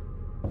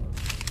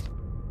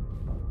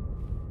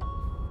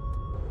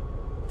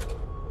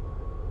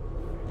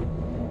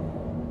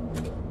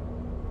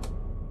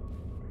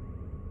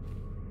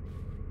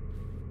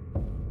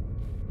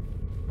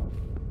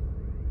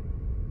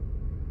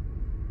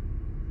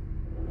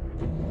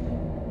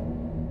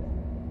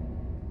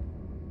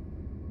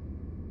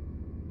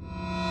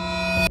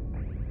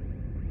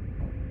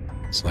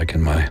 It's like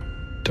in my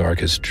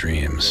darkest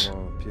dreams.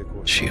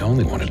 She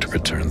only wanted to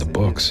return the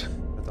books.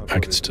 I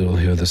can still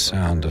hear the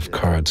sound of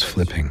cards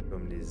flipping,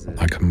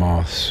 like a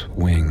moth's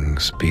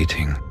wings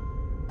beating.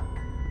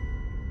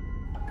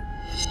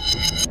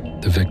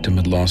 The victim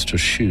had lost her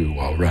shoe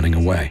while running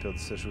away.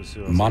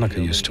 Monica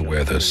used to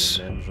wear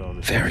those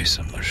very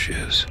similar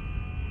shoes.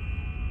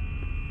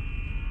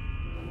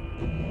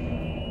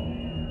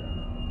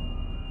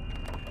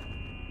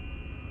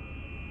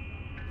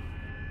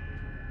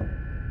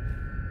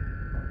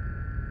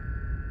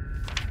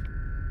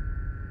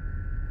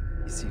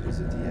 Ici le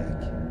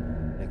Zodiaque,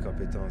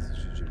 l'incompétence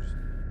du juge.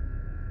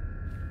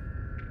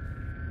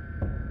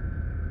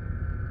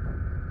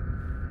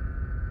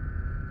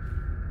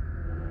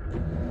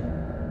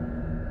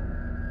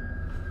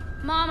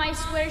 Mom, I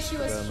swear she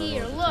was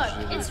here. Look,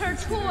 it's her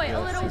toy, a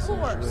little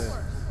horse.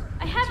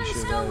 I haven't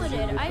stolen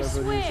it, I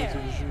swear.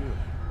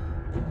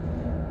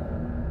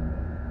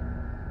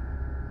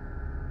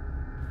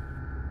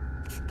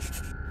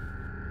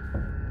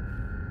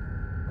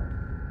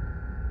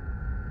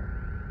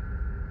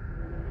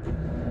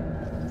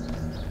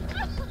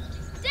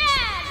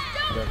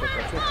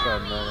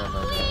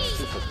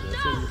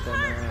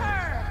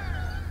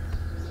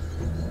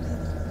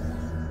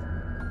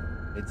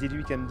 Mais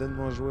dis-lui qu'elle me donne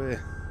mon jouet.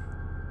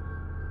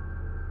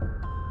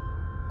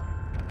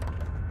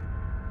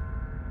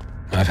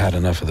 I've had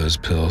enough of those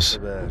pills.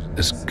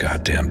 This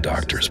goddamn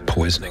doctor is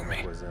poisoning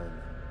me.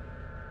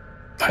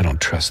 I don't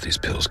trust these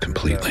pills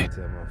completely.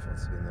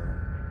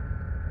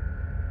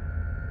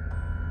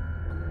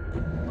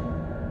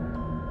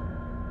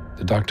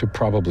 The doctor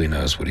probably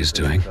knows what he's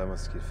doing.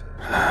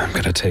 I'm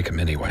gonna take him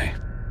anyway.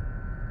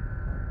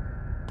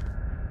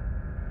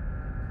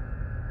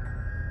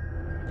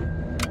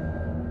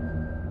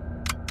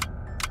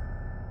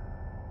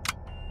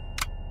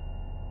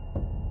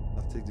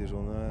 Article de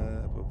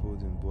journal à propos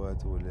d'une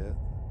boîte aux lettres.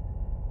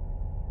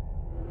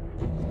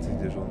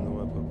 Article de journaux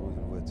à propos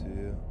d'une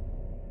voiture.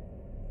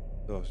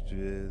 Torche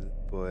d'huile,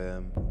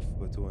 poème,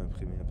 photo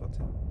imprimée à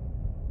partir.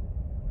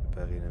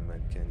 Préparer le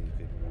mannequin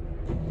livré.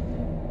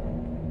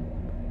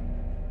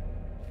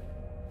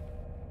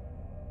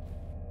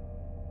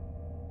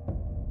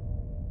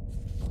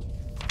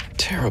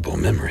 Terrible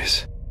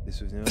memories.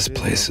 This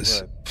place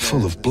is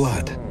full of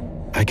blood.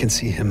 I can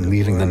see him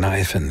leaving the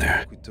knife in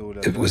there.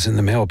 It was in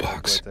the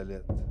mailbox.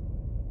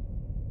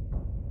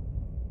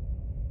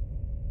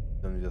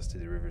 L'université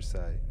de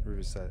Riverside.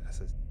 Riverside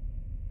assassiné.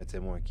 Un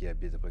témoin qui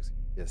habite à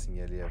proximité a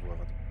signalé avoir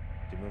un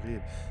crime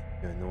horrible.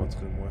 Et un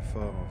autre moins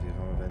fort,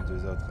 environ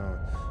 22h30.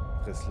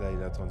 Après cela,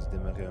 il a entendu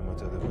démarrer un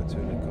moteur de voiture.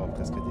 Le corps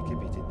presque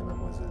décapité de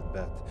Mademoiselle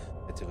Bat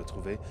a été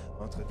retrouvé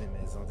entre des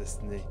maisons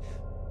destinées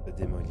à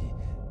démolir.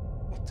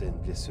 Portait une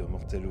blessure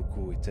mortelle au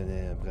cou et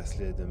tenait un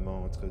bracelet de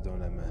montre dans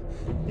la main,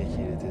 et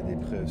qu'il était des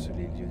preuves sur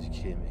les lieux du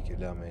crime et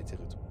que l'arme a été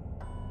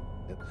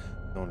retrouvée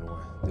non loin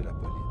de la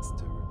police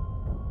de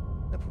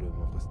rue. Là pour le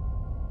moment,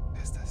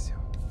 arrestation.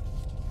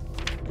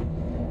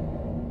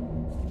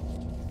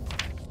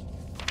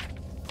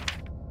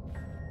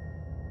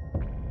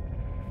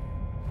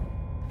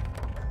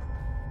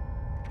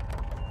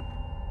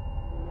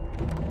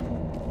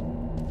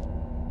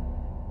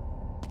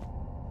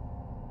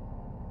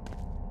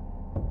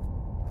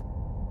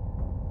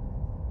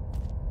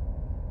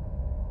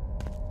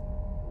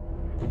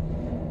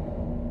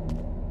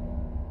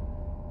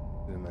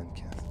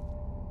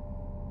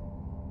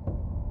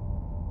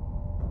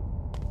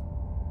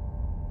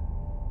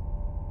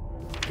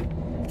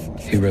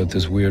 He wrote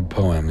this weird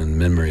poem in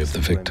memory of the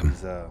victim.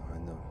 Bizarre,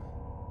 un homme.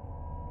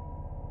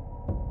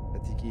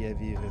 Fatigué à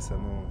vie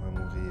récemment à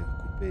mourir,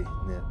 coupé,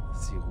 net,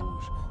 si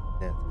rouge,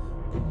 net.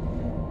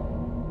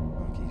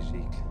 Qui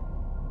gicle,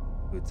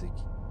 goutte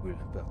qui coule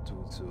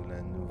partout sur la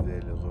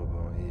nouvelle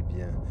robe. Eh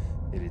bien,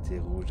 elle était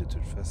rouge de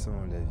toute façon,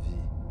 la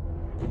vie.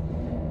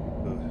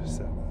 Oh,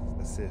 ça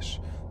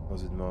sèche dans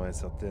une mort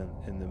incertaine.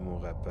 Elle ne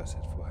mourra pas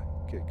cette fois.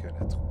 Quelqu'un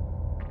la trouve.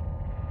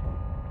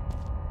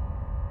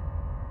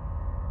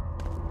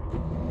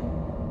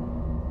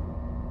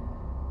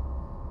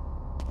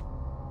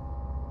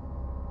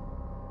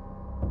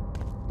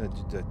 Note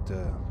du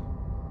docteur.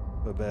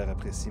 Robert,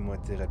 après 6 mois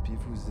de thérapie,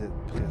 vous êtes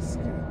presque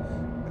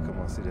à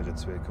commencer le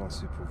rituel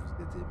conçu pour vous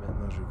aider.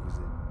 Maintenant, je vous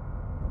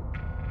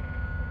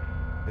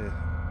aide.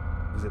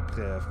 Vous êtes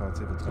prêt à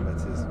affronter vos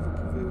traumatismes.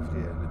 Vous pouvez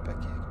ouvrir le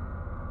paquet.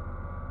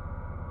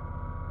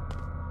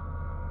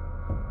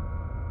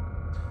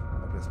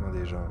 Remplacement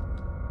des jambes.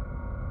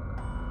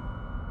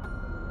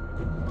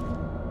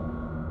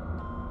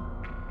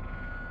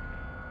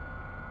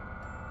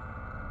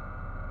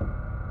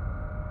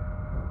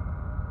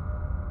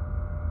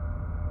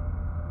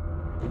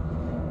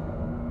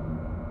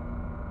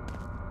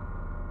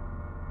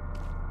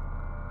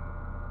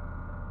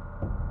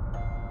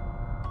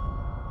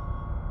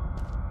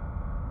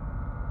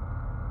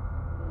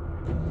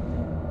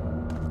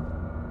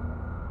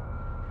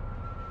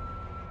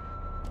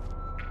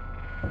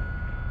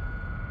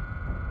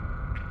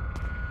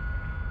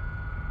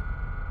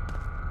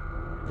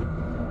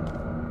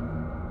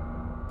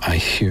 I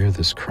hear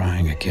this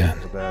crying again.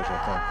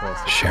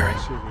 Sherry,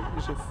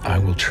 I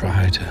will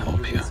try to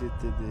help you.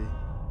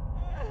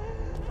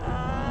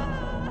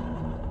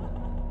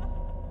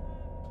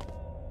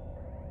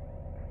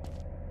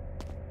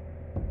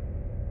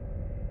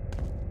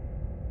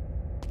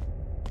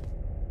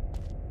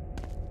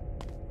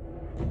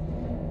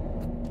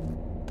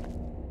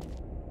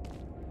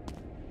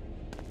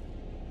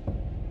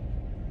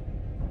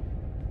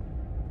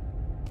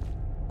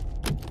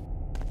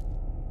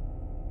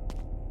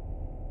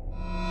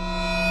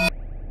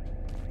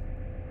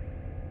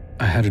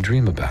 I had a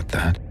dream about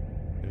that.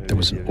 There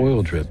was an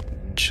oil drip,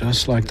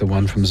 just like the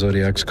one from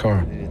Zodiac's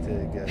car.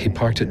 He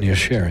parked it near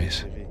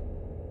Sherry's.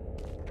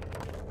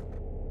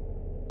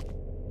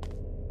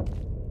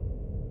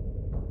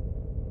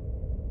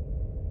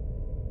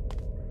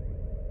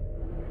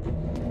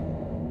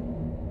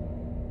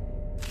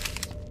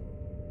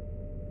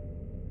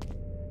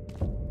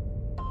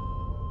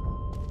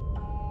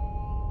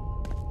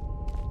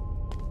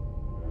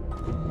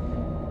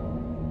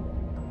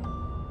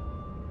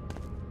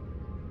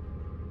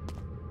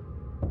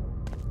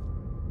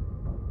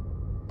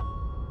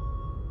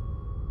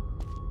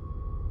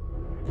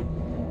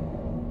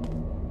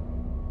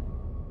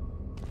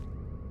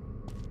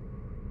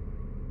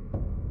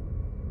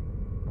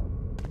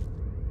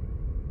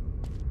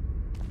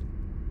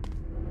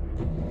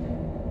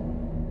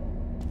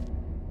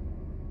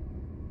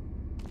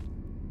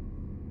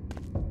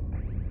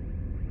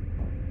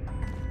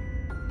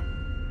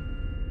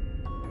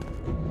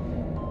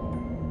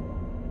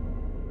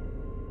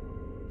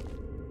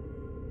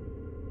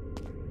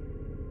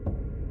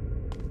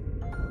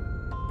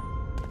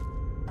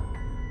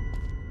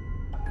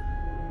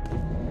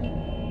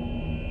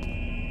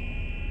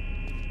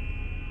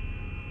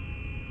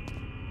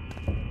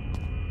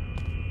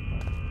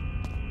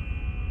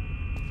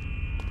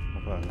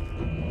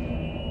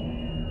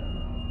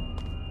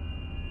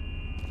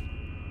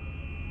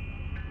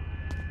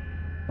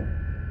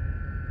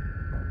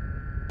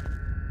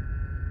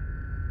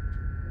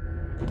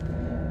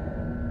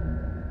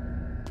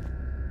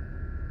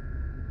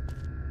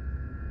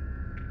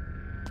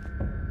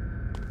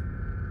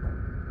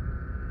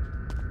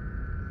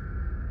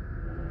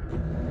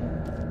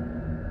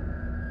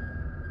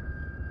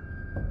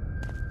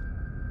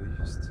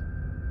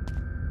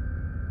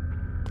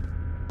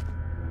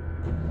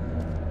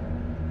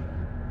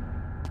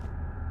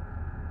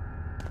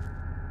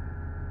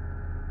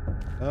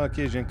 Ah, ok,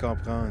 je viens de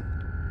comprendre.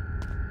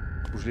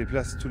 Faut que je les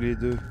place tous les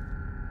deux.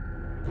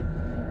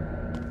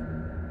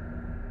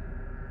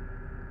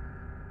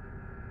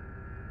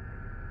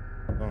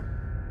 Bon.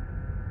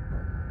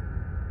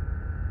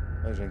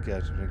 Ah, je viens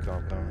de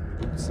comprendre.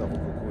 Le cerveau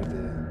coco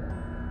était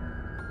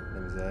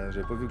la misère.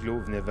 J'avais pas vu que l'eau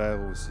venait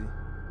vert aussi.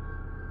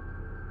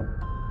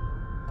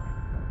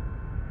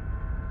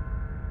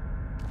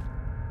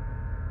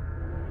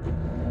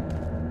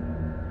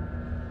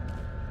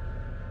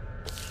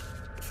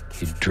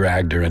 He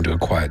dragged her into a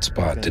quiet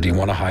spot. Did he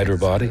want to hide her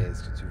body?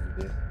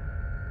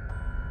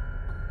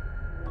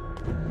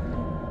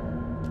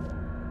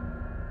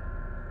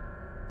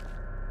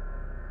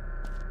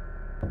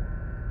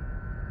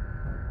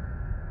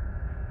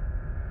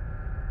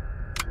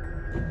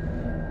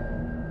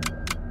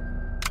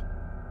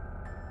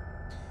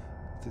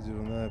 C'était du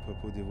journal à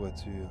propos des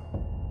voitures. À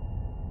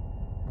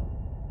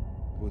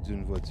propos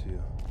d'une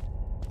voiture.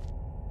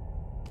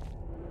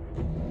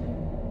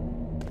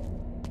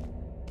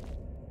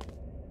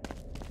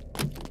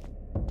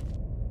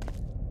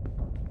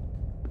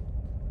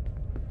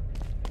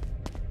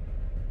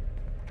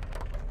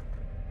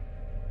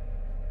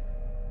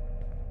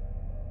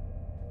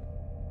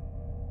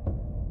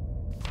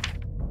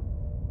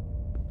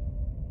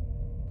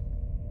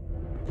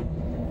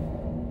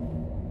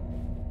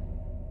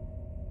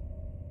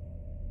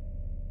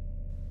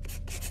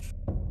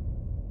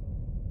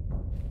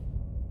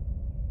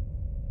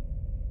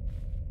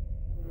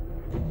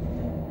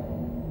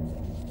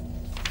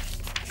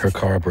 Her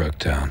car broke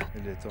down.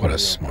 What a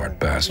smart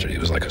bastard. He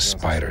was like a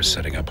spider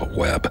setting up a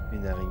web.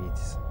 Une araignée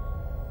tissée.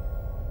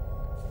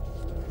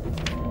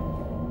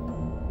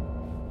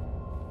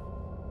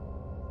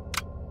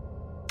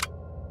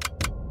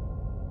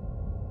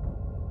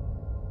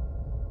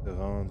 Se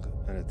rendre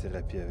à la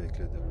thérapie avec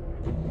le docteur.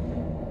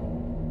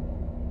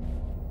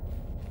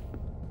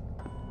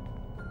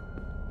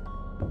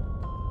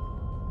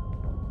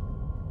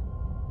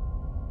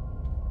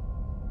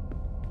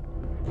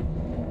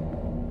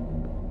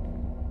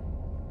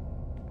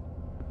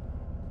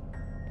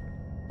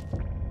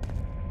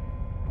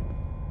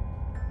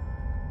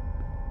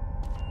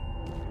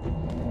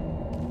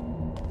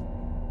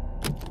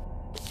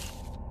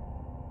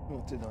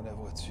 Montez dans la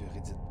voiture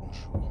et dites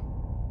bonjour.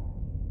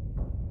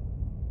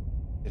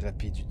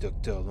 Thérapie du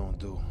docteur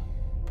Londo.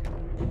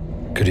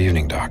 Good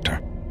evening, Doctor.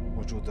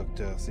 Bonjour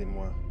docteur, c'est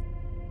moi,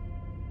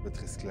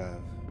 votre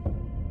esclave.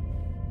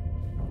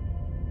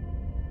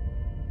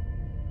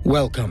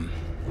 Welcome.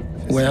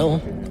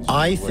 Well,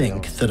 I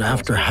think that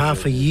after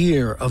half a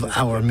year of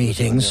our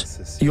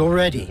meetings, you're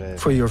ready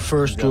for your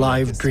first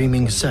live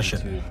dreaming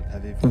session.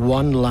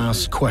 One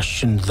last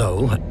question,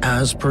 though,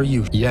 as per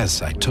usual.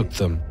 Yes, I took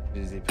them.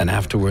 And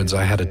afterwards,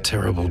 I had a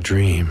terrible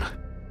dream.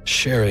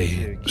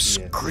 Sherry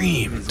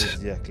screamed,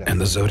 and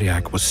the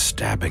Zodiac was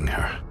stabbing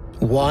her.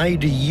 Why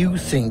do you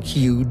think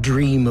you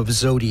dream of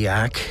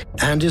Zodiac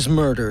and his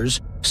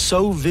murders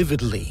so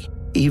vividly,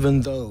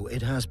 even though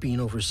it has been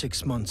over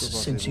 6 months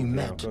since you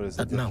met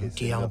at Mount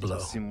Diablo?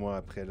 6 mois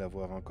après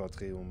l'avoir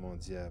rencontré au Mont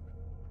Diable.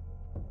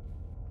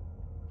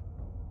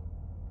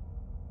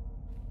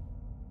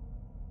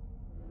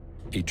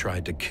 He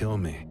tried to kill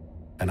me,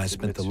 and I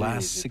spent the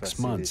last 6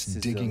 months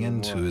digging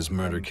into his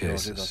murder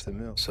cases,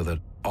 so that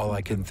all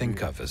I can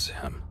think of is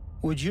him.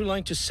 Would you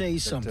like to say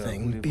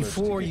something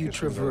before you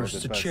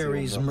traverse the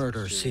Cherry's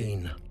murder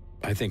scene?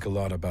 I think a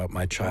lot about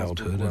my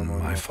childhood and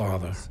my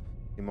father.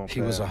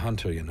 He was a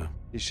hunter, you know,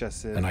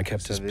 and I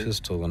kept his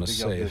pistol in a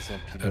safe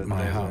at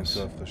my house.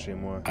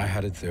 I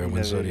had it there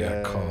when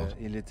Zodiac called.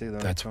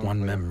 That's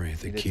one memory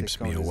that keeps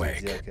me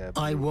awake.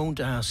 I won't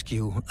ask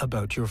you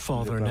about your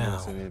father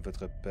now.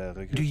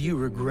 Do you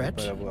regret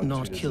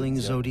not killing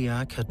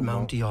Zodiac at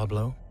Mount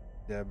Diablo?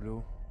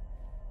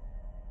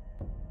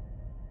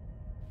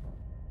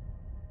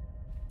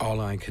 All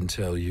I can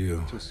tell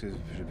you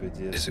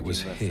is it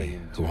was he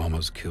who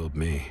almost killed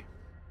me.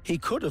 He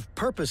could have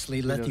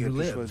purposely let you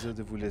live.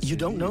 You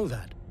don't know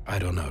that. I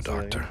don't know,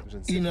 Doctor.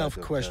 Enough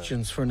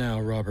questions for now,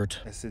 Robert.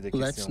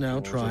 Let's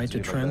now try to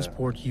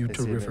transport you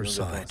to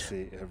Riverside.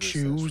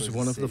 Choose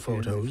one of the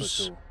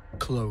photos,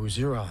 close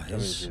your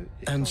eyes,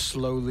 and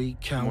slowly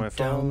count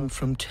down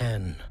from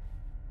 10.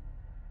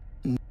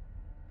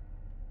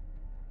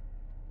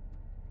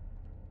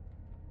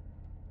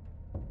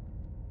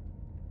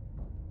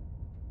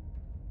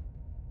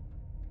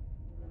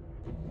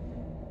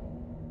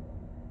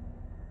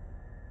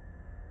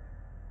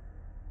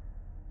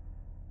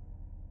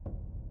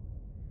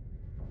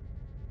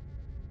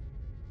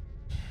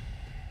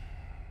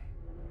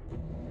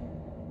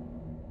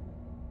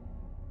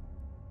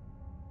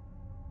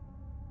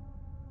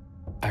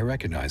 I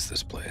recognize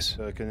this place.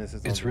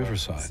 It's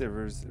Riverside.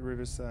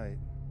 Riverside.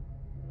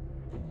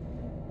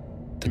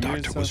 The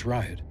doctor was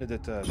right.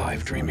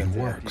 Live dreaming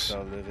works.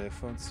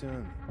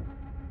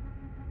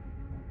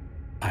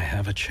 I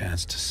have a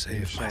chance to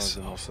save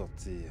myself.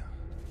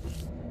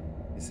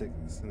 Les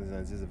sections des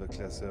indices de votre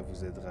classeur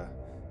vous aidera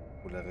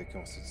pour la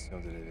reconstitution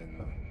de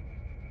l'événement.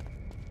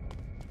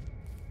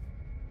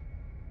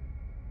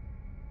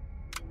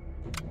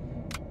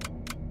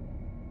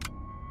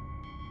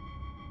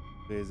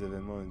 Les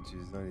événements en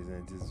utilisant les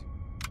indices du...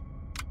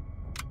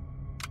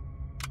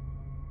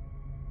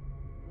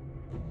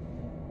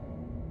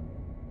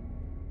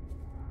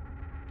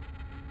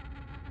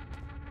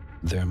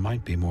 There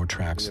might be more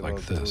tracks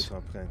like this.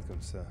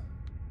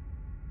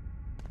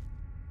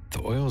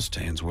 The oil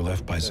stains were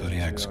left by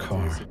Zodiac's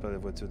car.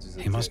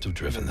 He must have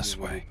driven this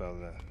way.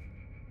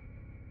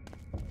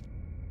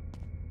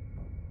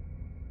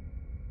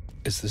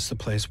 Is this the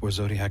place where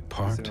Zodiac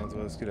parked?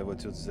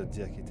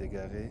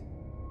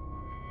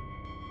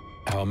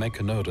 I'll make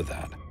a note of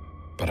that,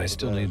 but I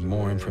still need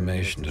more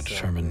information to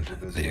determine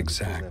the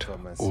exact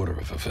order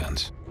of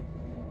events.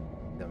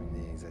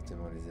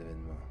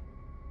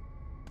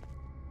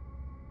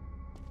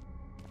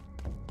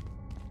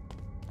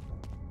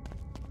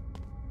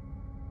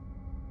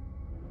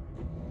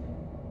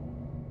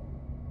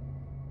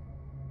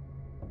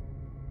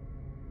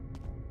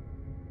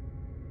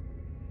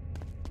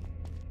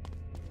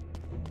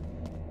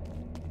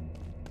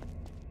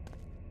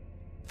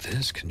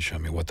 This can show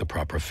me what the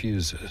proper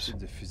fuse is.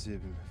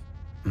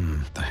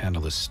 The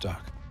handle is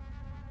stuck.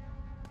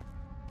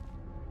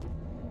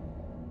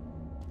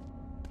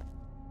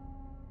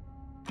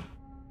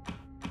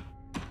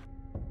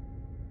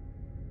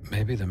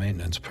 Maybe the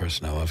maintenance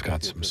personnel have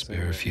got some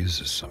spare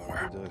fuses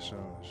somewhere.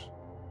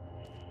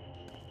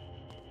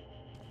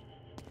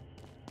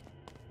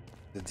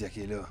 Zodiac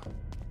est là.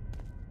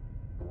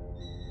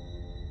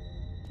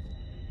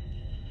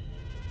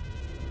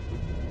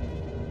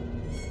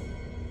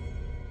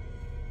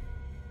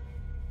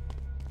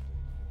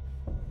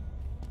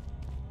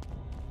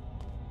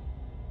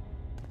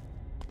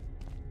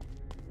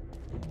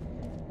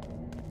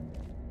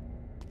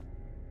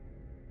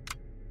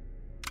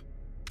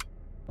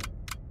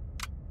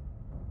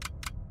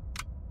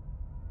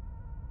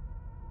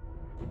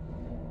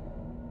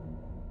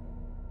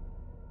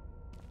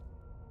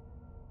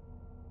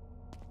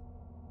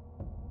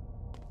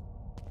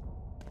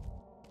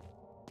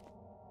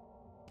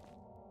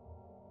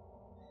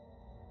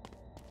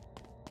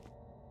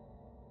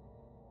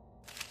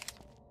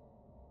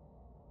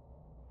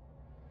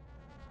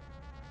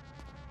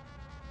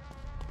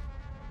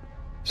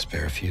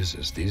 Spare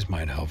fuses. These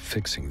might help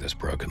fixing this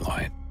broken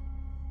light.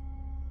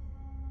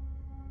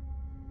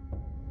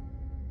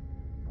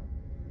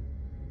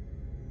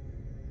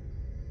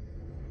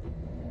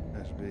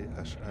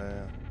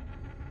 HR.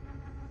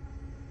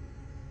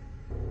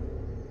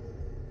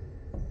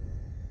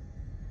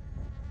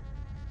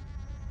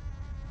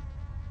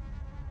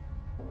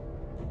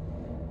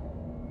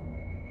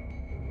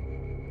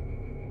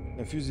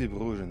 Un fusible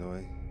rouge,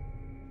 Noé.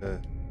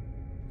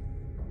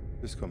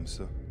 Plus comme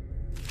ça.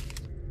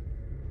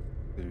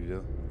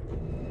 Celui-là.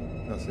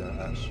 Non, c'est un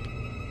H.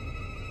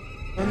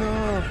 Oh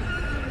non!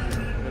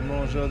 Le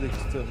mangeur de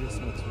clitoris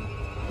m'a tué.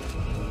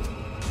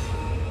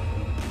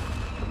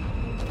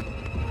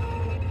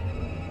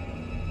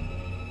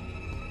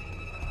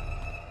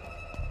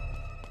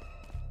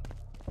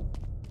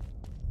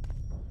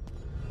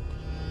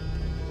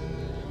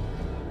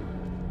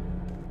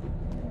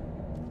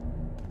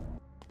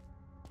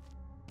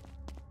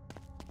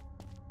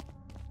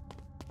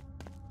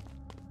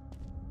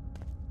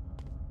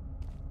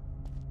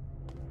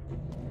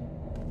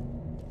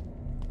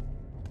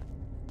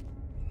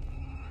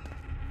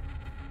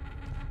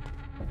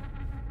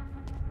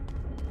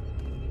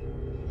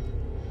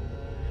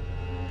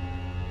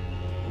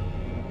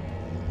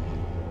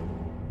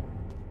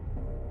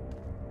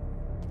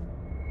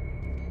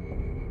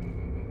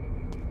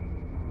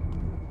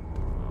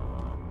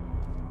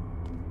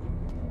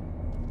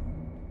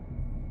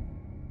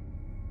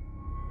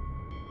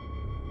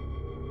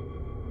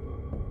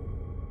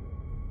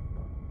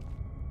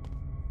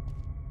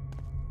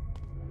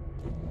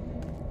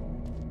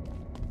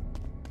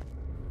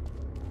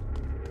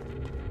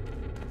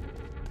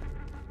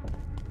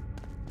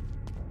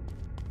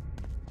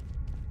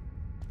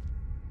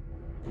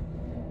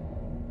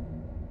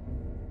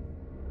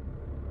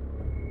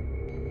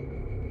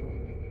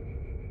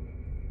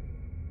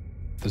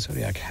 The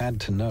Zodiac had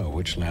to know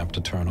which lamp to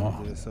turn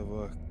off. Je devais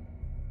savoir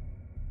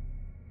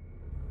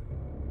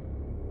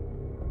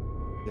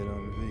quelle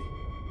enlever.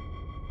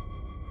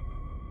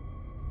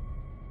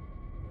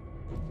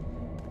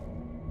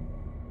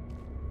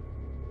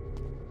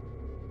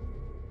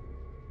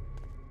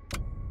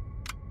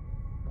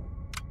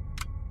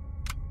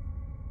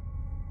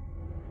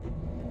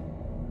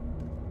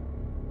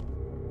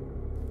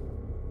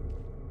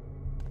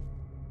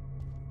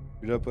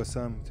 Là, pas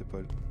Sam, c'est pas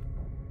là.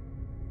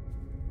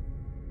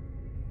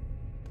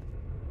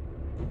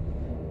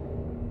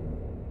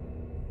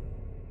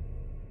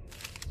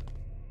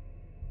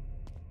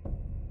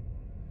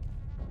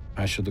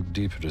 I should look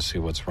deeper to see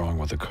what's wrong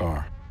with the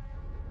car.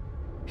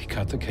 He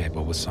cut the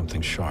cable with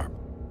something sharp.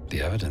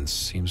 The evidence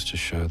seems to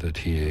show that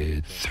he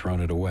had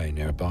thrown it away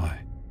nearby.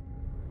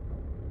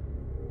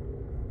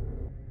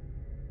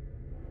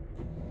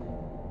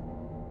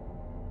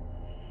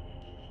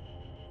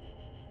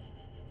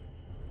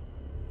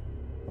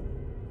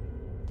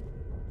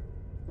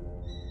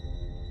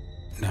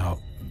 Now,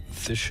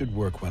 this should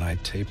work when I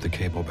tape the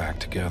cable back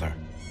together.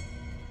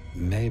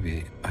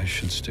 Maybe I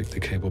should stick the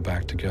cable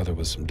back together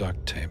with some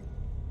duct tape.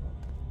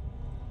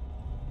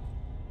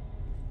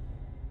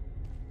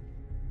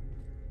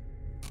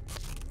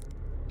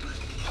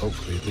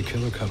 Hopefully, the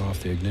killer cut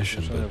off the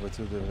ignition, but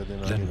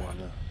then what?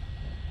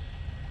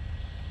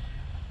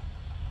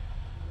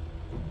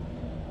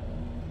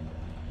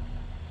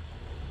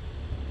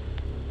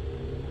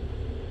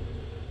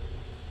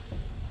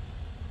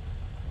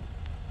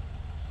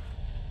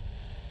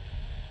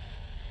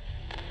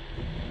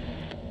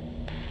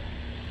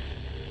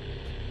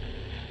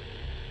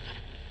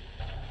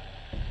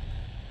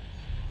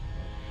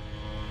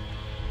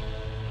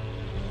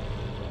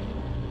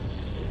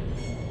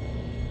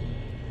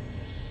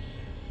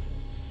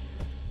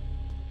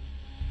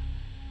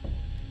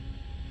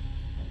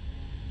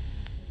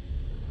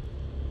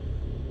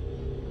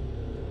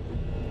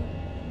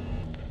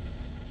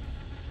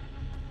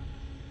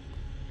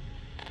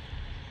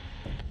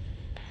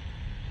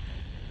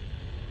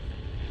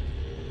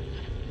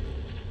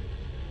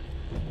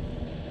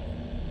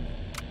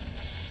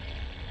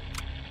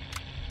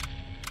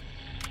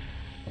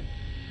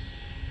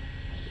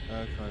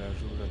 Quand la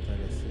jauge atteint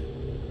la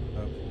cible.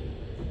 Hop.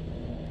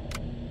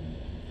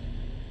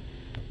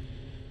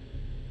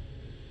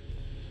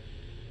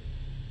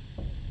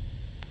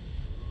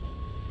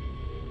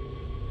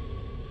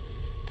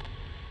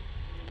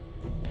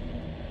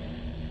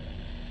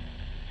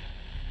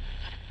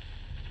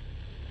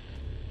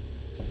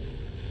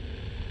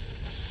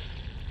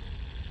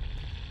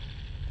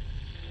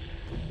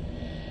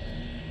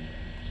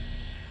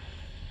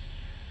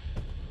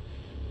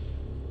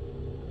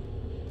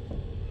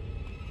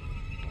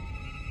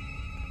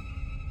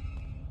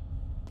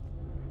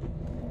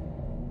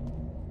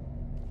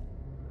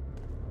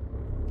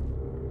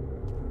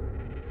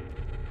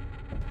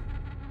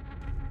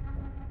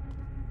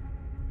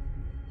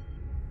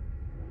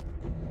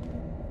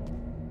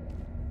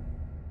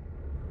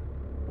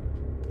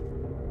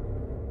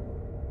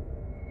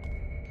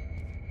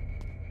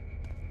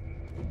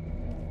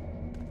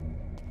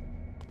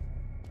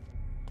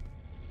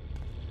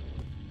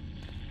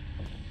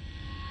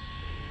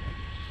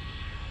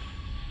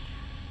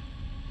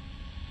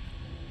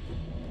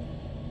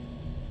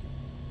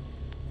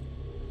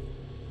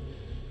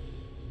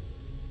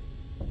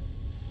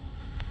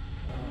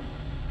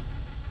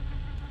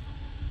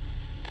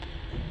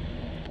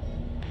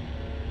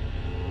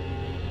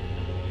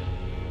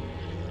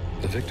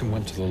 The victim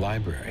went to the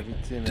library.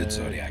 Did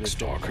Zodiac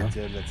stalk her?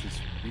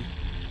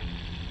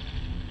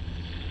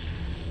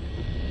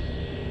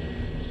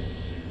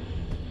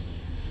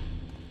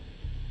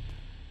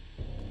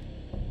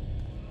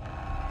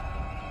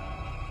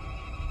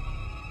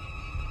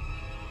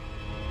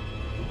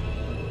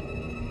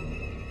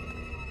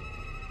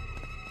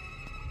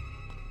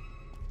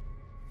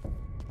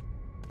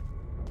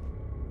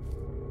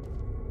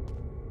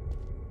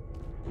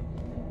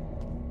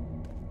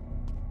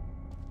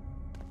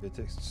 Le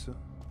texte, ça.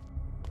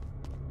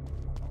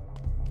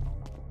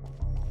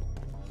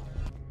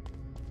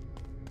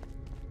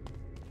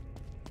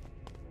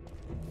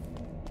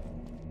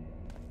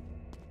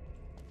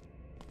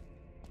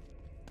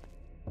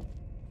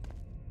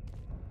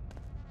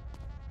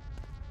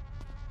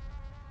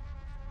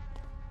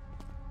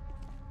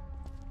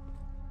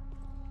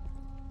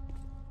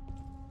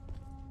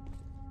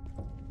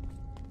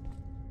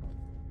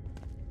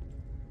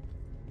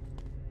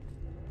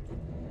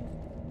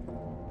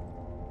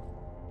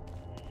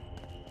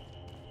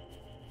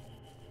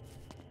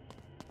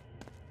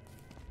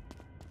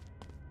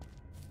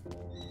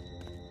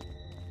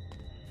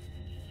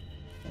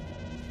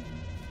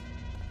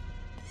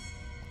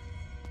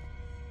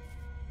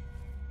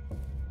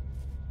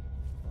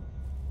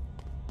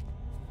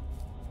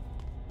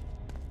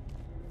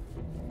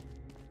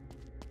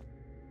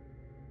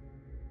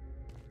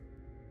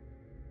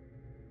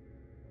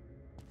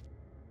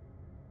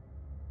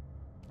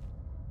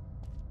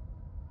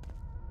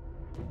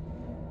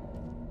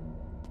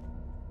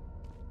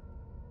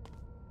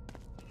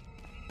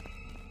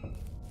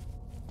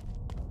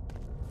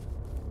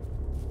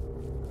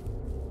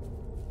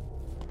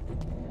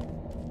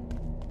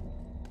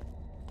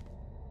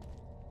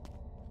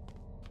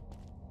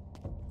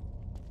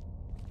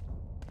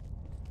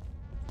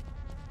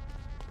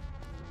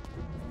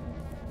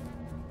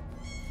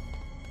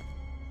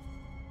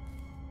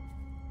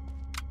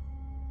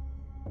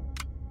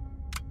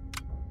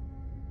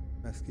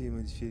 Masquer et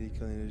modifier les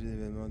chronologies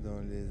d'événements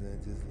dans les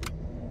indices.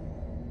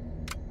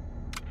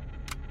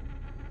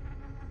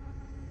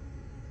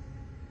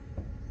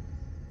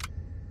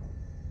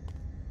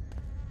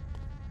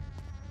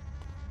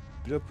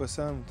 Là, pas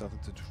Sam, t'es en train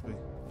de te toucher.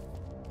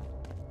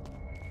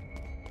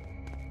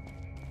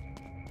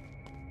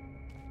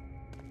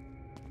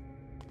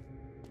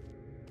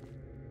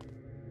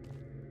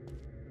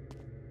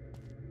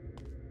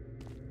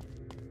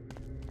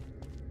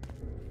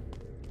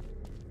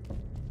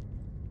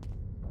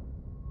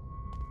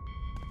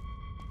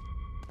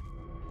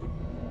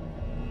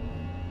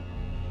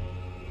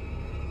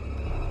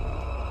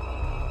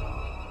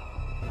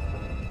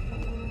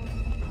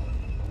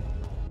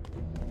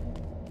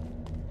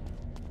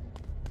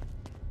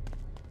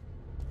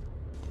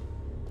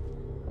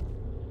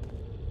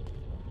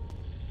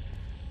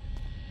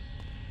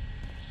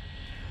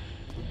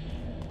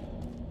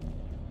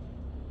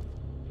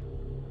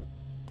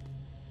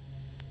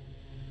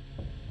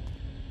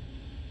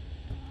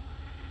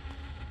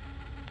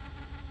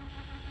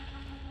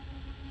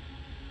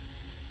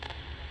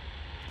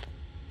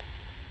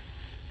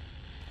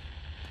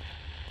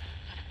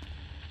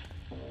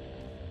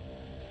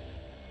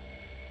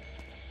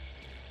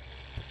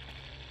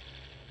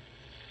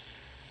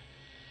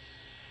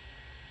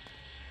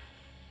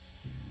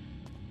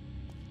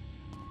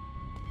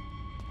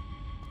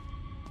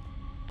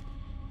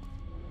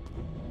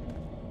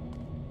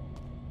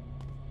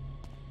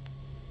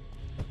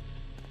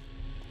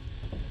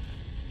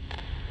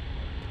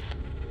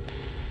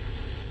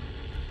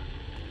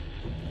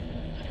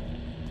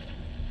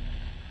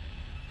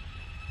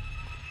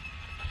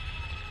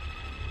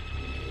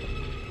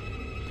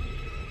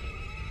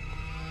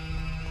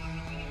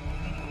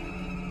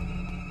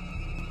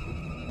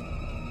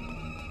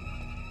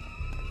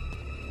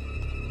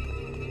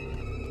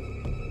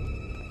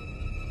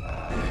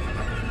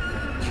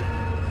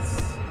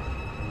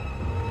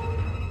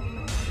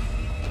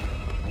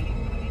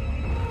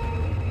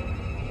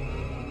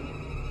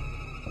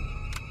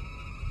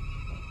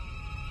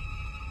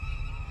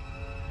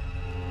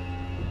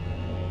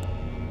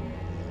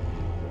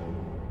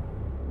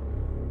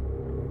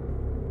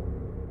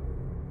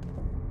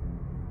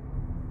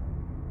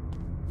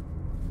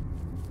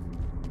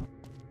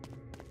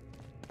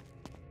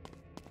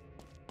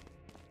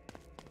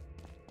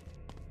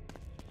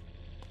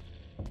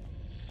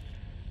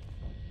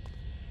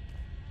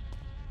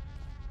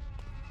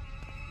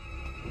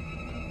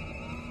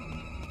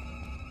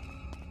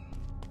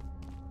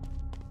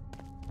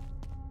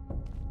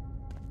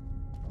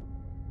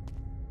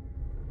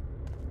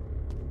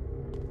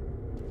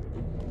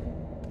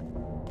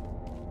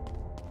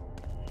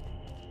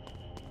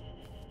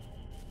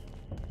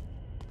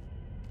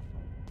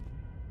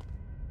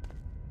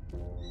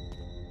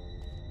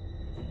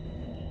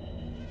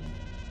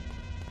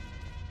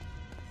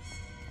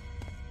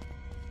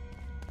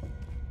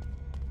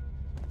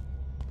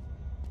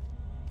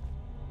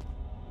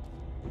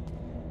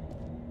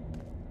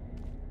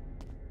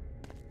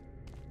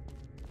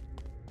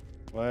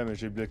 Ouais, mais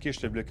j'ai bloqué,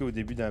 j'étais bloqué au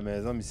début de la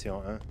maison,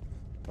 mission 1.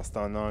 Parce que c'était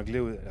en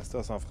anglais, la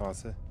c'est en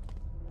français.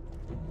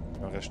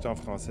 En rajoutant en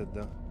français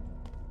dedans.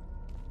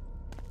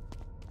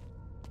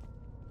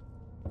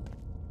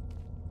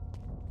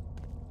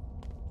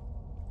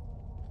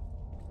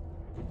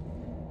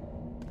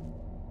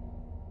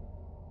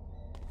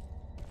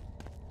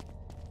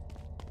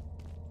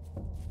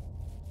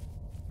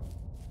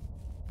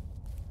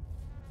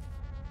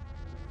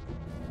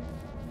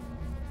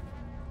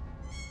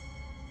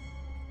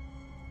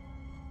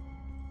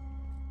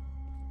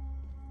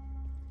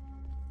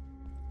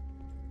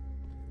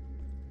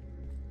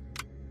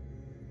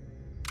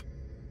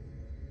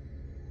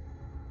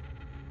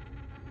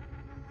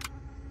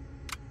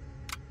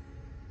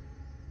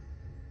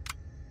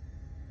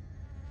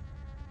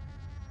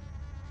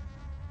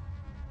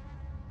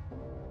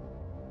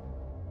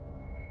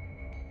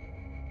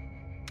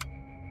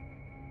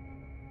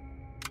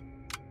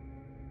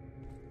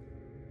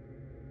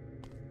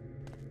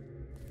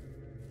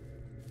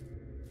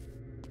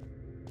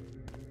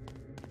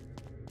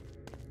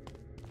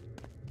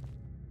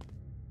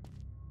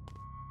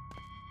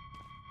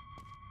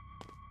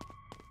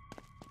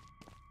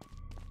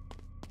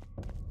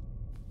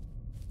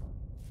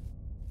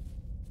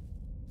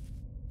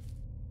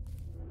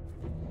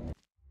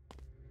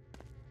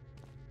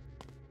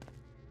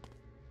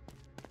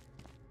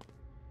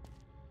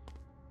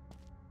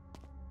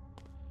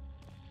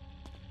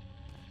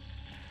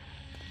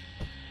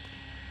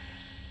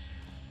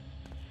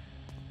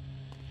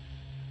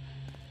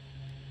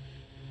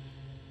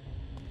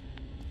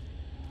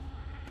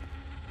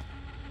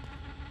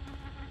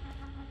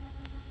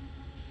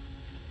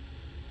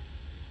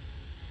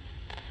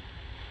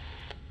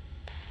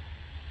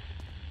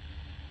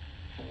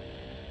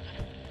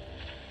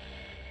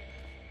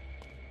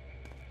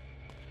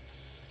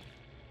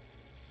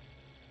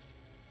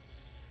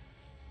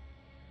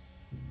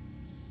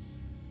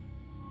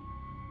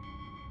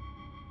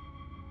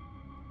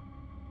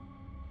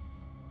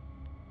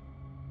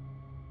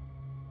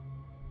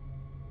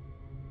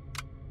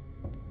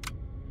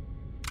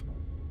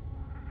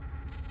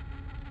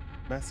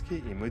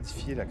 Masquer et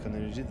modifier la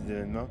chronologie des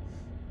événements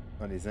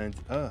dans les indices.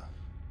 Ah!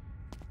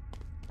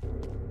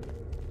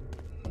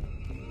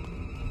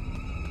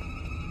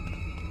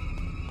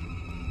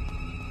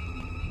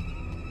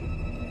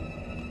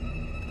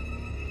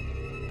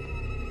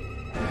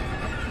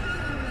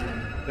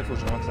 Il faut que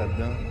je rentre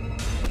là-dedans.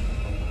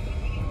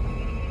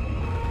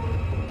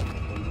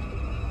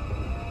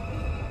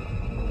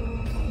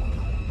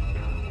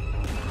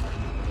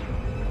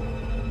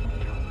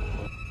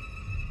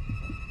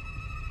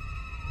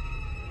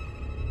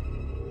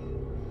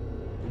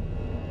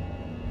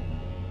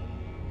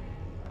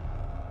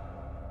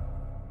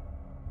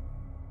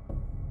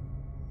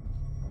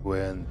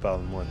 Gwen,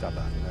 parle-moi,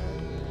 tabarnak.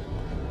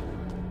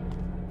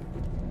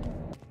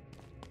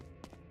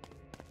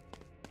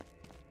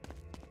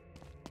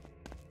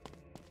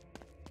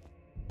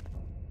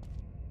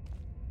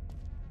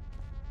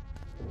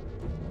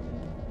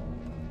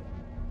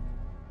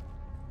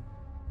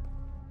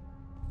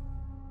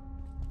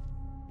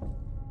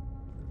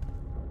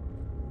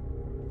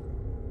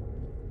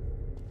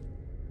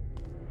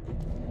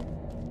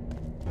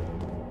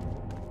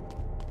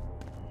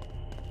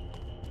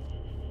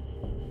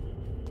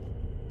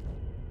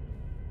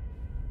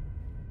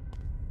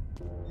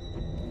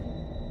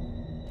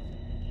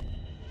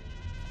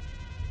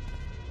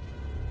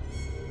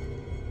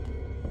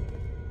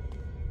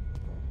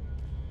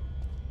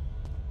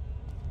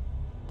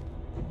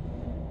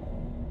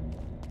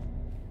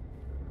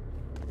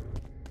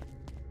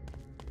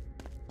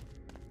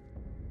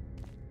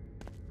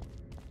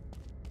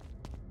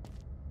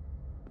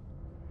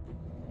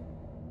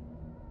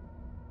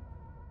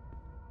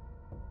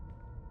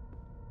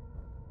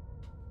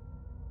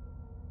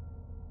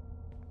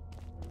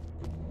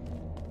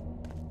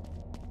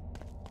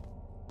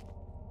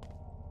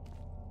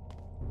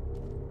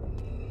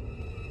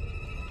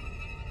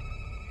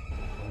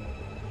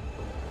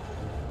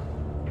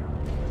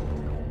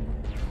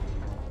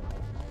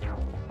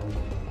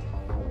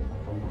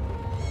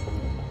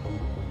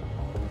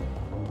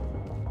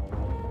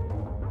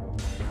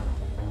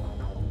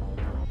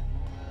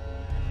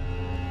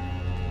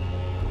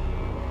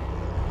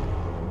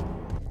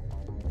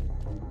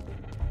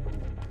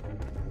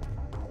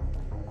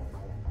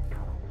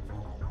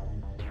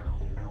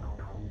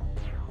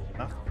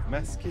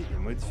 Masquer et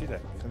modifier la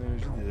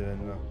chronologie des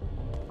événements.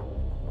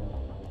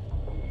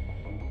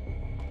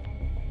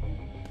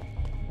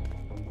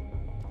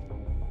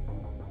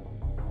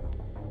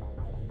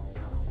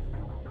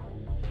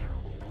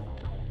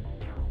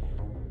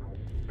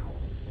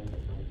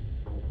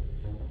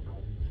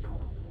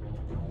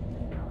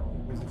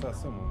 Je vais faire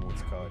ça, mon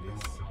maudit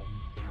calice.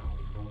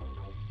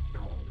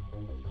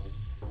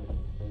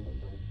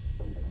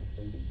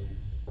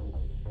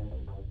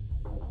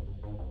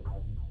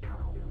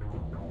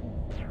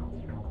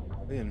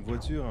 Il y a une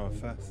voiture en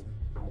face.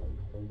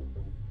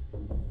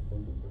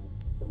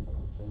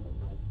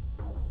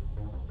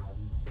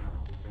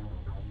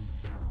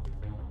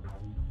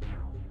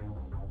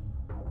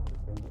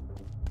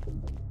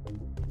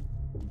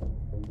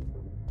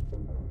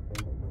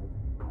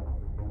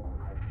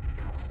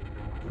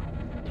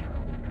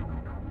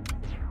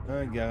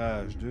 Un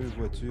garage, 2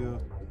 voitures.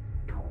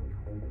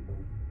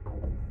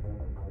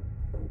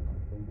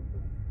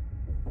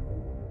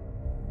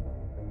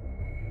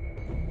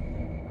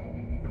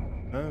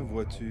 Un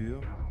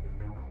voiture.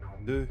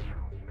 2.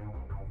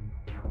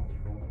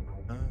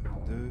 1,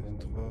 2,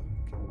 3,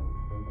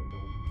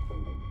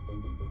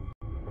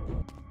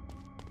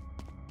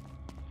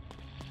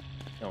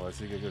 4. On va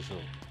essayer quelque chose.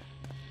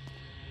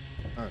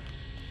 1.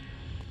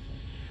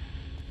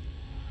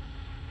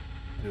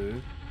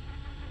 2.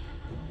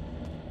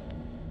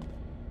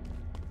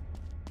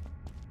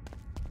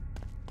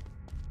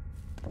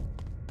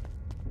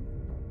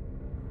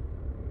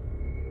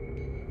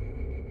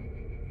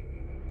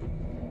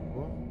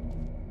 3.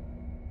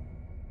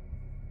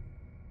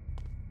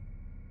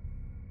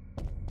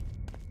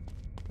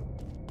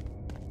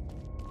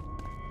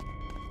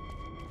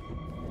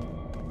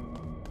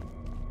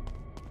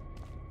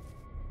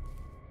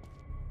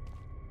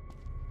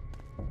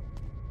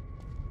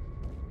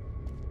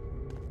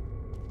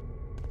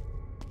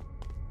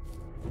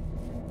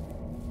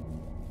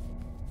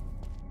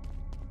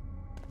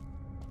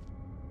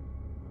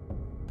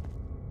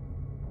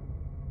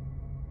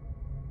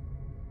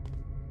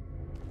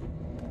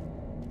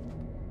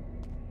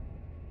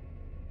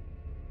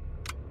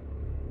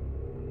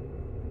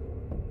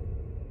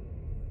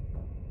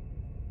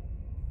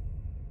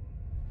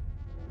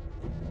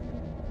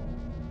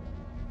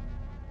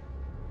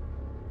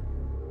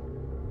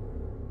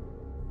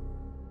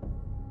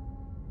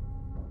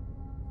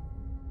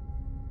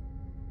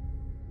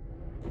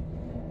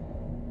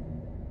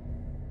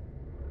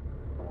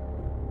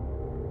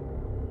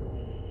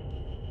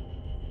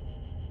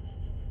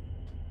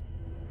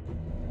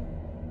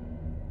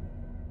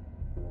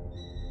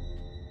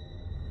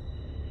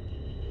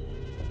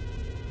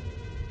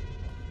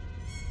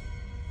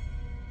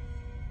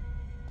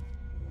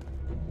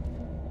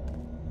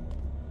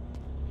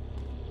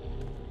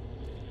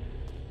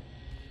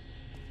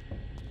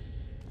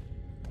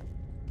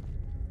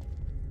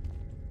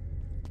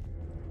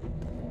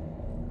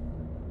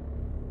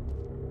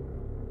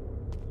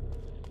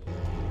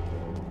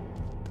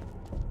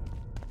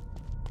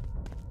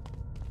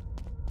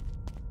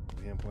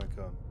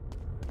 Rien.com.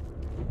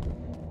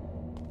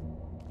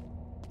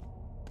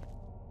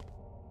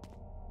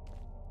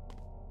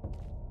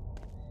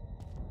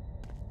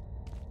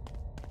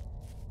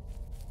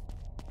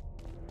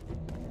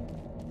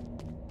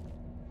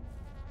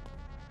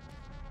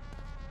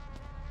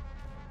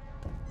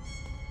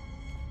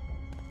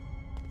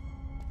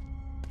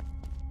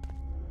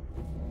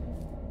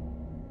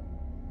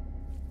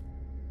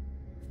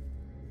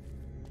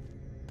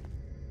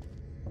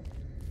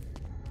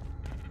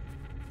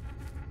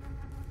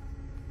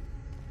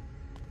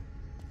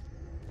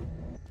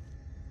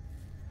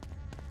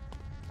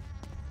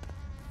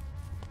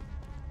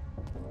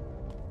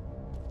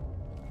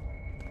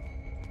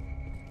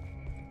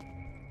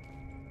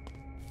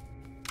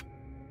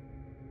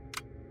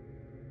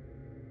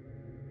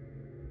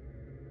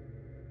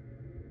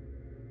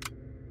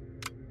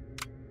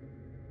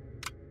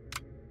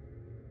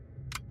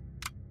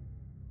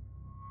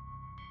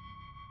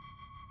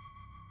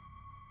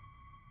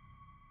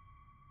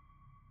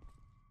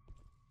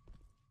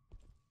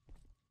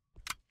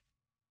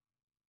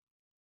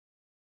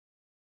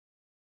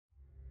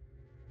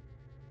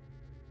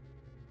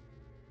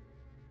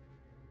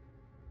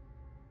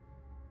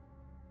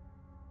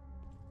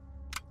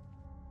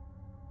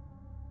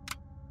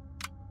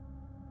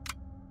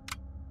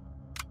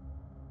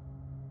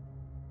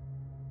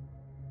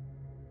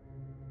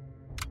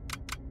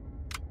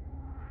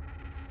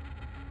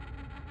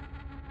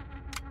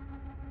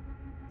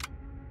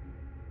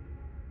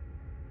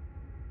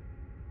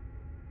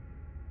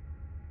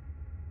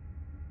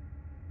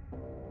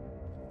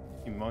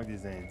 Il me manque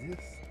des indices.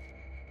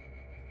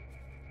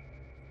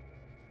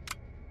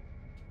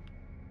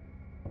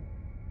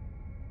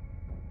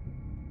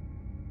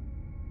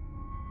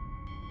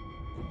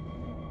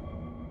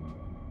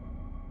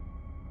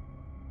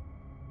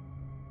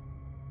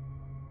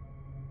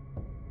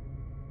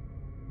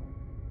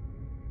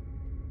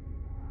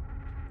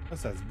 Ah,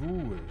 ça se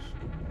bouge.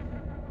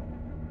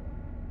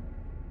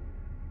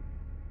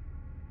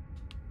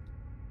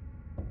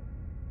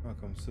 Ah,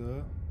 comme ça.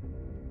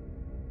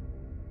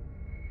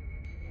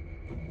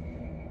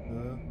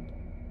 Là.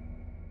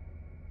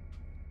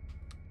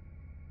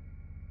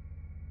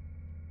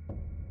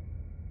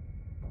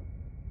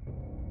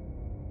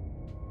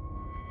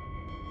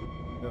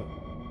 Là.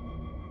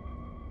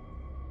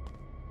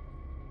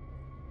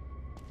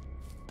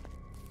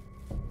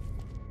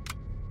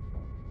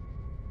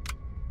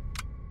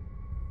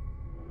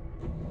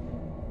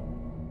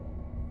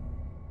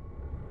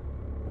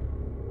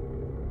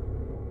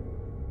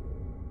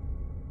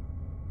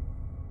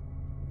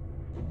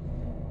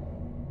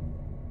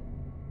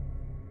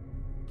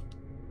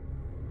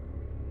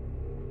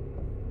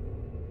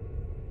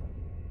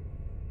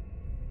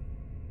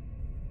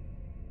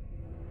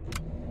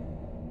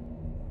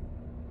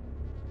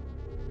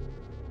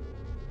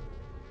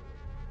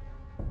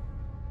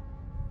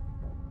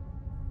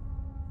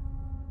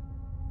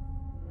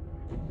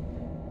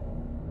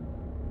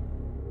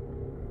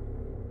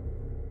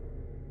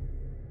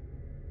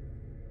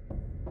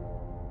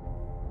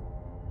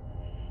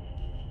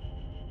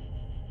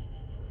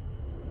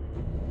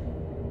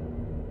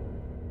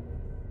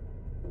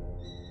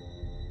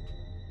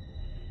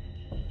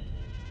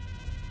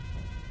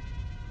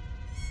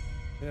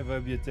 Elle va à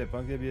la bibliothèque.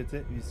 Pendant que la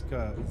bibliothèque, il se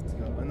casse.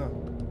 Ah non.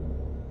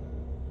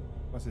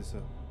 Ah, c'est ça.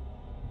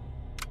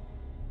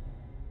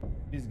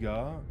 Il se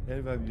gare.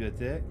 Elle va à la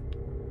bibliothèque.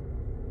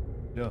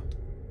 Là.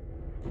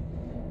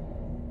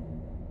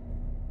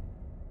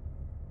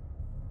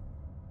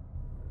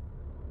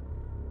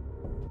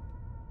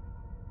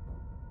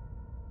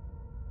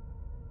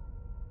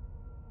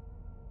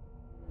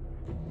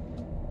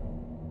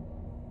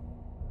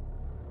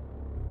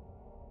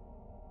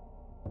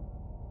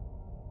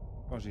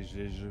 Oh, j'ai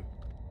gelé le jeu.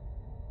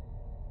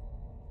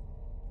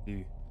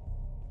 Et...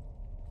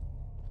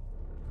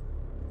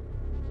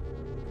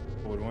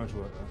 Trop loin, je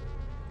vois. Hein.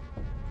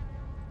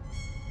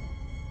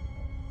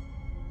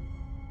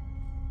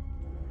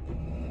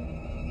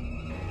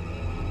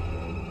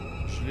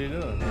 Je l'ai là.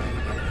 Ok,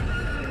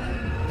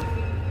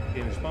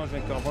 mais je pense que je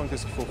viens de comprendre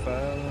ce qu'il faut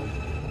faire.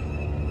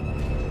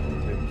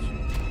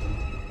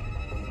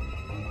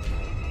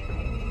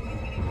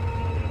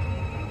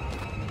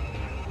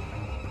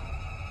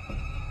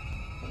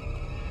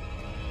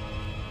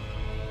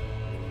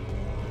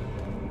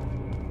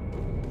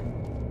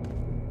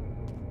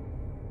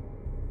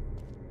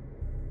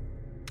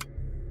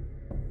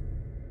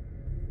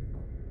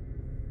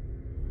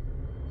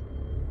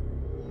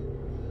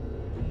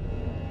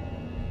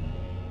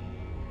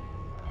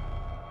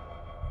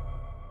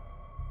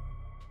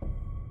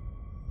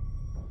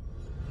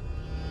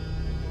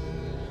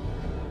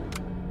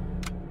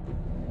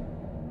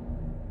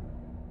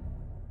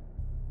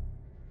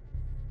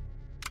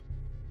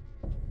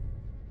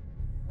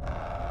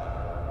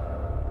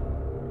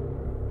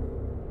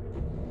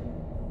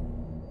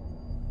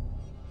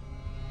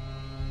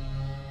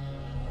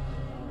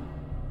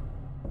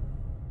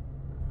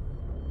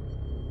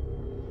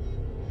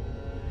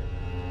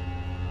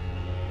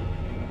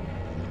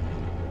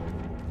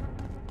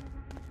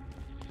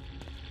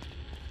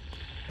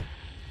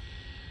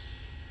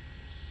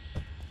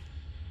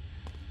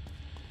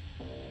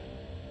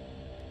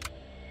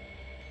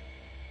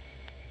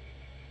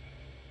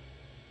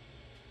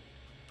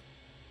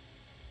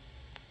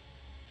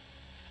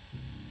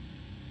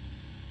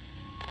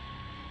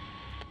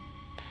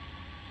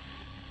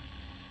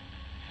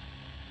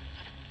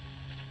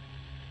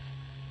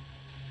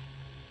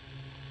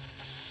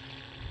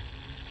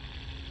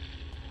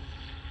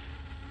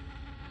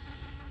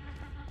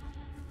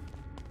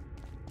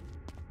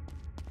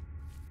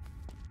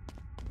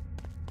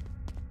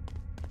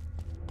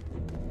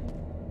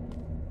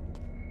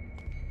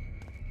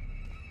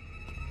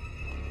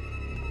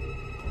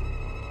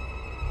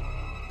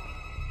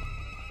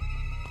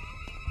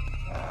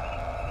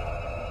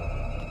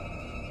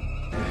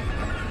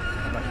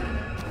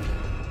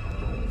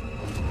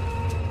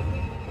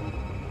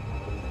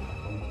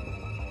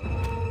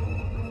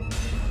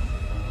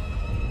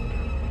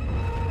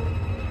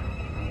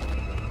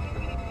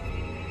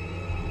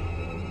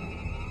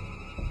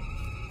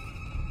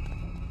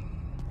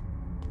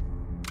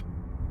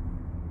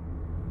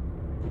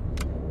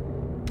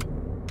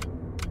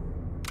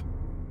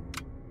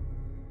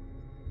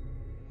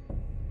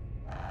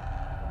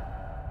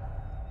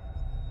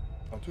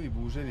 Tantôt, il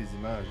bougeait les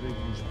images. Là, il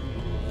bouge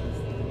plus.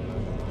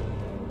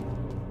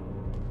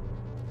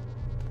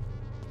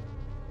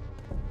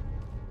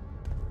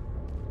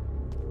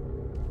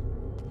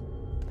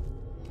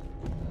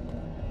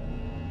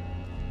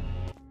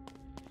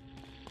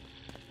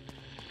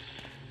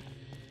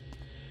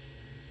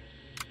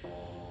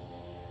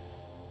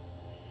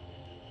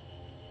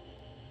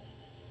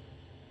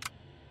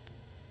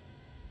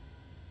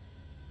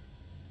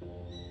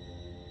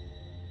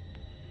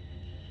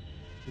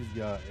 Ce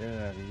gars,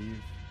 elle arrive.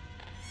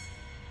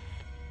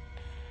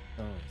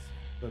 Non,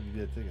 c'est pas la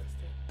bibliothèque à ce temps.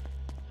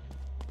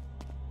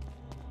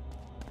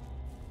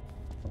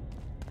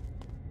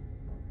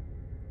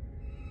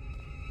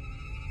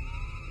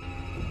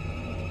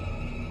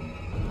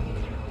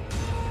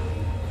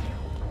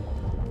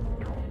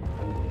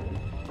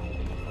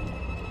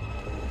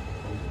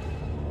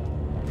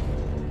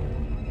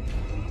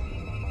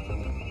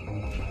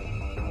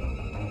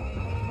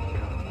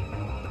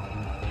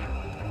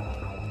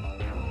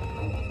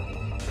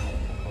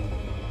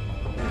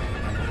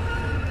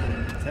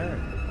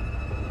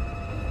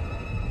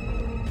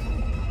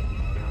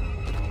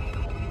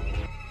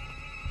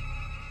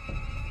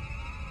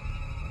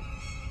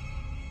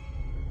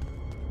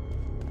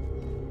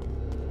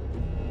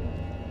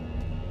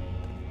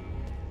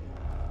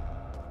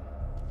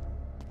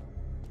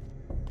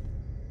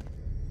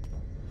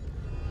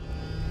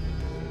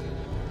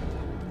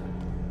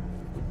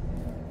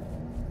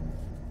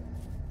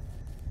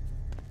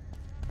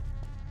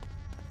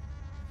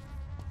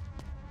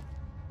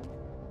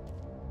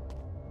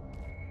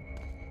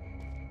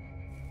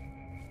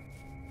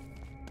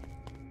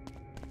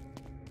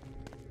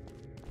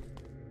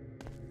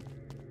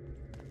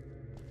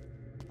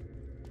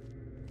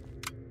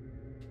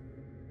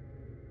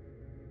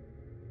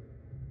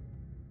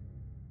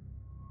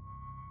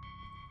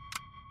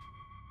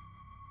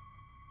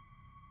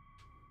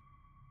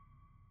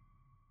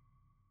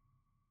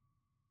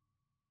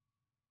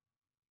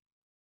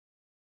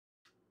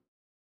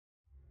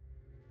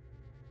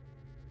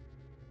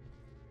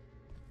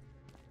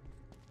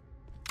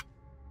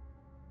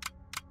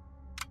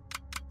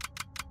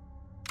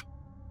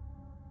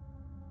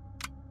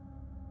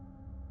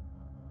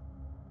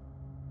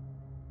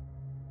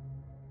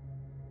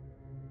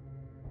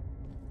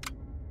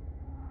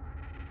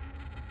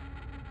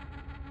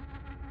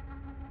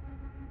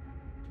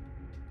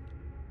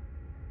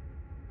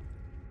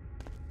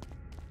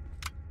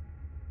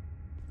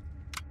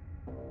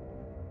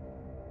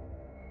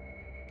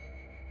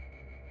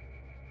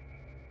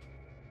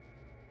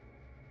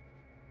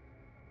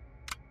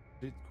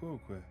 J'ai de quoi ou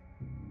quoi?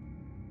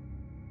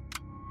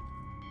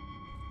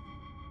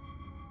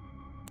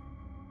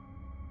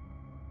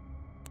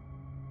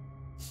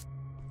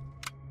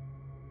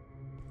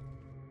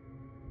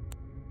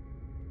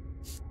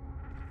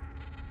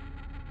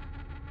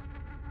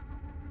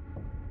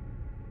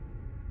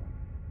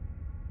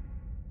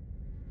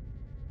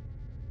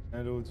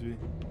 L'autre, lui.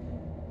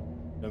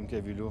 L'homme qui a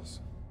vu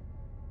l'ours.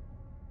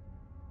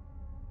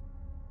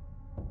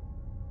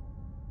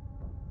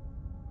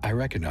 I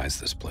recognize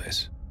this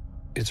place.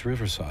 It's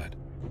Riverside.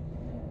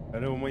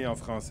 Là, au moins, il est en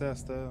français à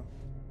cette heure.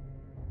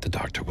 The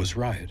doctor was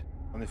right.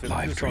 On a fait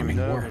Live plus en dreaming une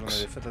heure, works. on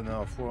avait fait la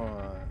dernière fois.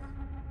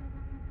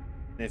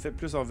 On a fait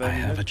plus en 20 I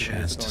minutes. have a que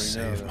chance to fait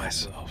en une heure, save là.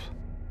 myself.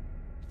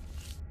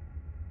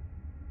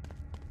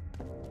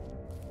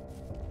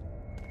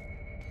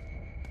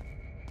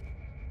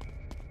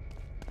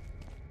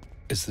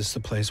 Is this the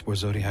place where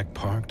Zodiac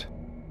parked?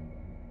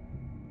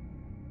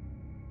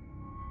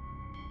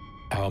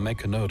 I'll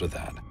make a note of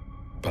that,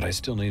 but I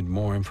still need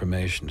more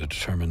information to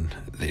determine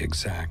the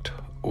exact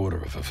order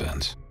of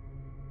events.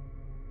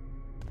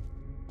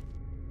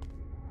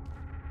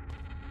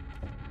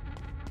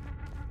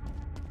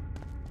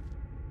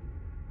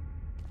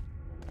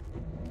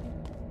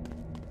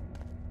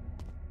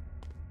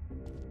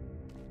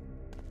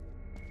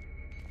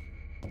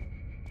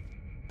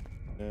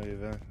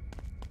 Arrivant.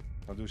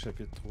 Rendu au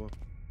chapitre 3.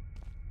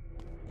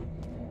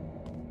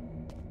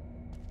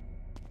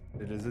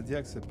 Et le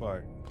Zodiac se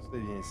part. Pour ça,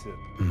 il vient ici.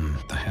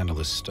 The handle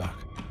is stuck.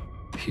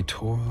 He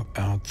tore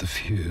out the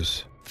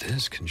fuse.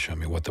 This can show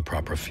me what the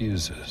proper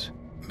fuse is.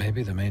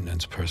 Maybe the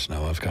maintenance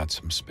personnel have got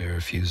some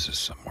spare fuses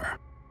somewhere.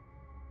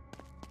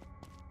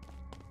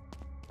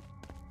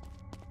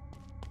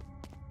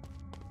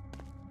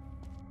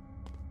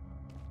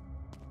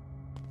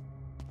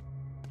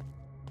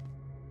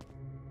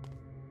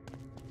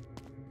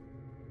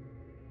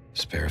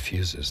 Spare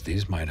fuses.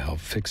 These might help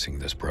fixing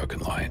this broken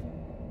light.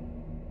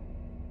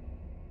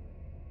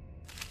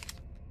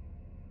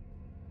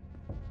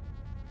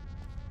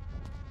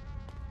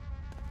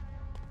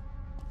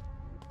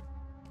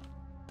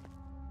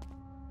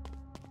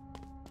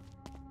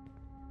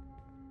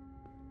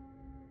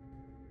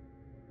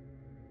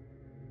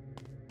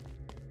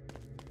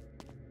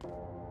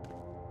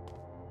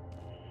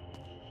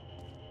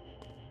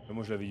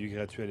 Moi, je l'avais eu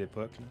gratuit à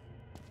l'époque.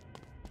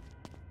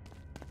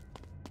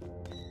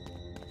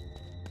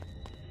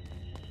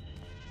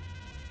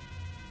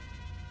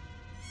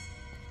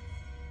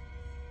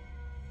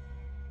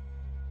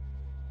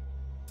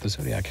 The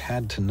Zodiac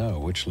had to know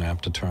which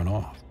lamp to turn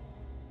off.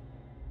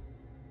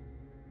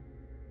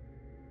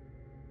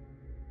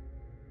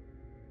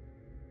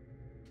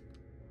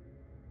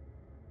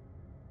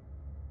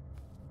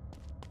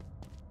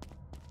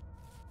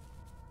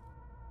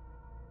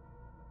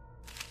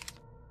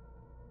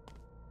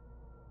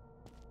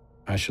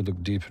 I should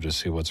look deeper to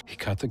see what's... He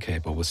cut the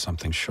cable with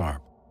something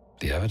sharp.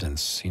 The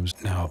evidence seems...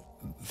 Now,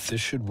 this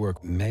should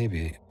work.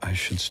 Maybe I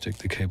should stick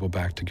the cable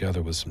back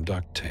together with some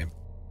duct tape.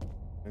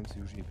 Même si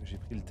j'ai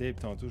pris le tape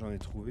tantôt, j'en ai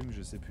trouvé, mais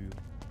je sais plus où.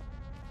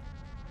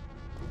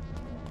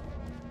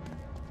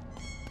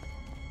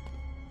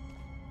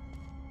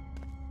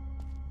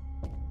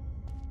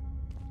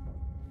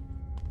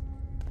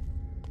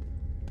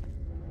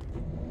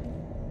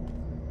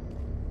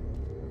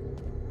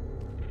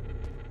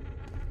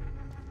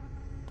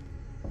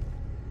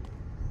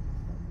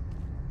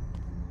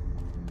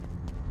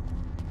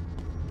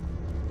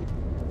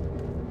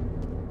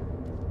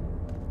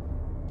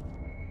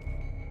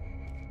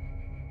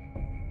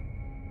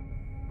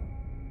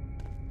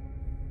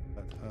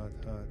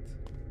 Hot.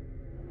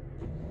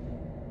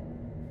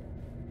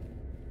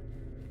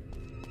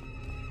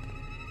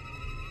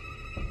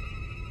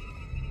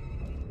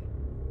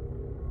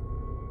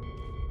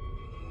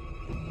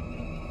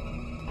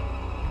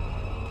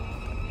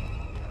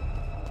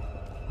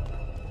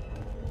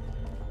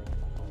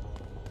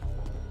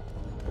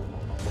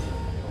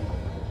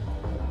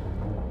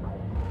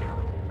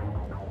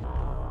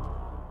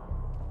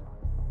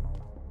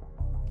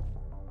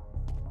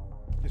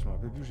 Je me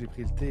rappelle plus où j'ai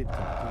pris le tape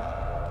tantôt.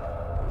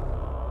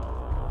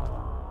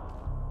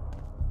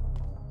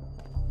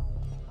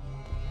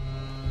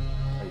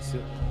 Ici.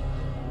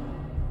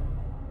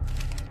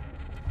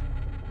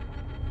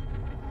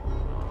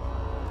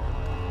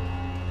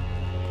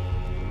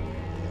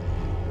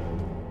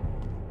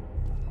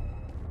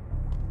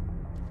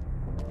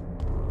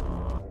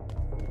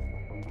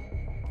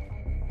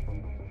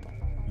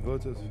 Tu vas,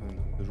 toi, ça fait un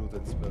couple de jours que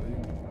t'as disparu.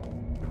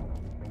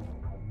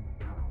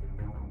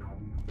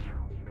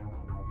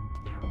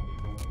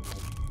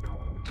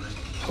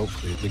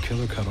 Hopefully, the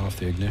killer cut off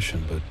the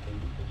ignition, but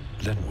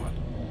then what?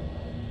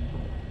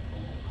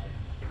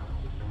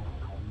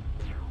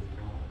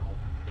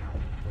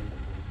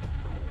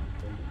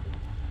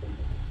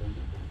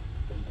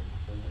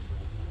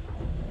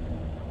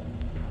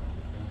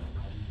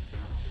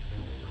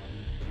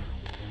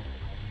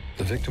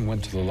 The victim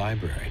went to the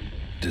library.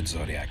 Did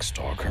Zodiac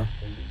stalk her?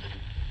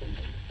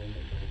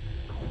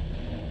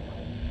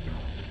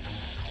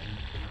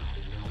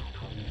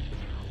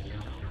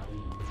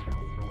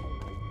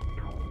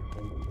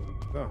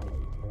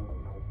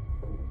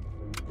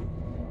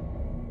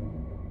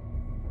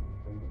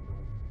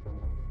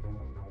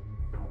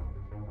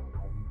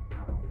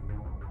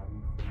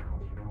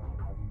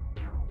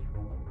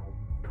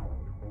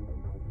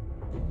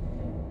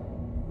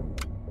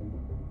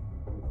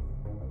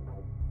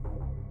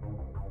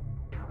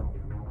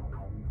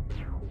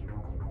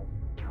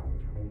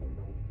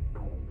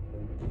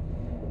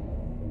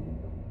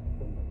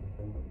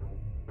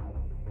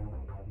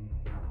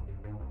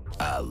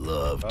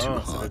 love to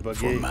hunt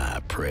for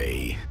my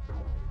prey.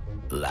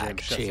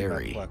 Like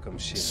Cherry,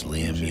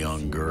 slim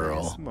young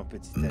girl,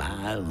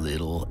 my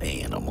little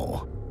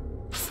animal.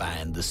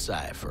 Find the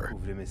cipher.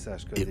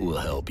 It will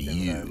help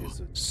you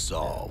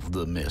solve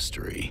the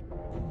mystery.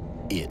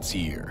 It's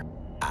here.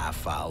 I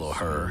follow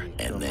her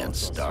and then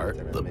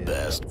start the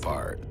best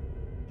part.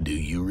 Do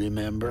you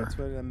remember?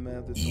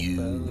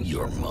 You,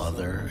 your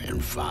mother,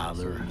 and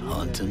father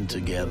hunting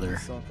together?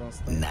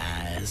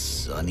 Nice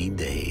sunny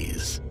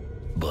days.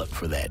 But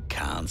for that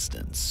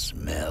constant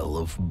smell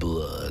of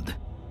blood.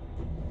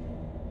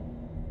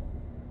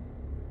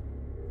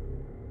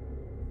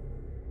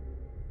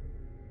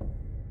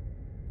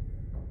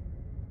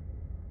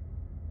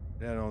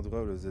 Et à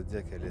l'endroit où le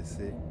Zodiaque a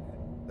laissé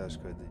le message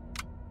codé.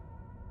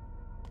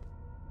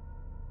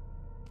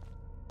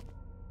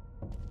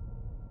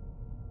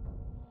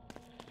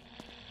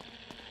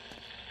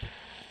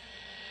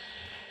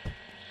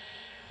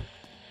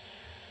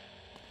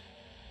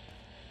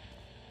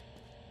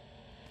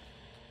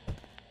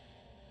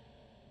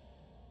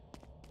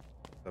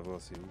 Savoir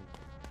c'est où.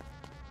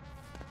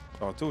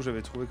 Tantôt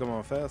j'avais trouvé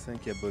comment faire, c'est un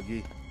qui a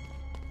bugué.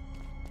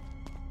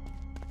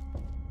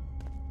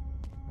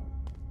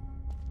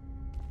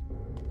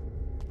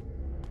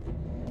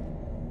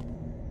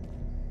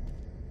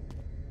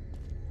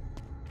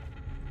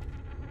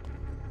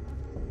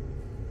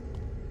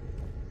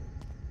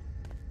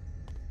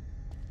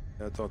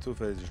 Tantôt,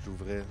 je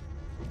l'ouvrais.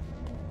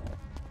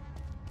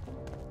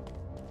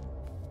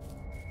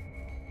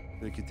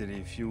 Celui qui était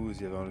les fuses,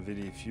 il avait enlevé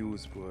les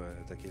fuses pour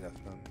attaquer la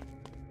flamme.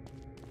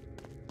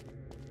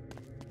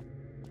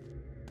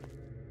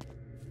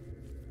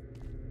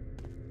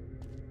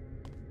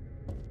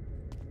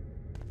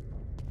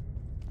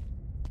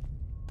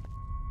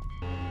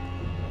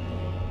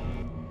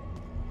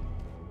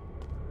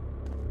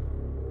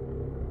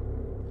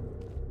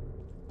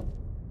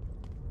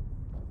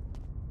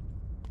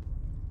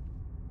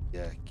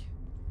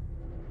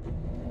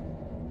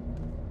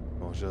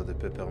 Mangeur de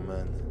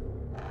Pepperman.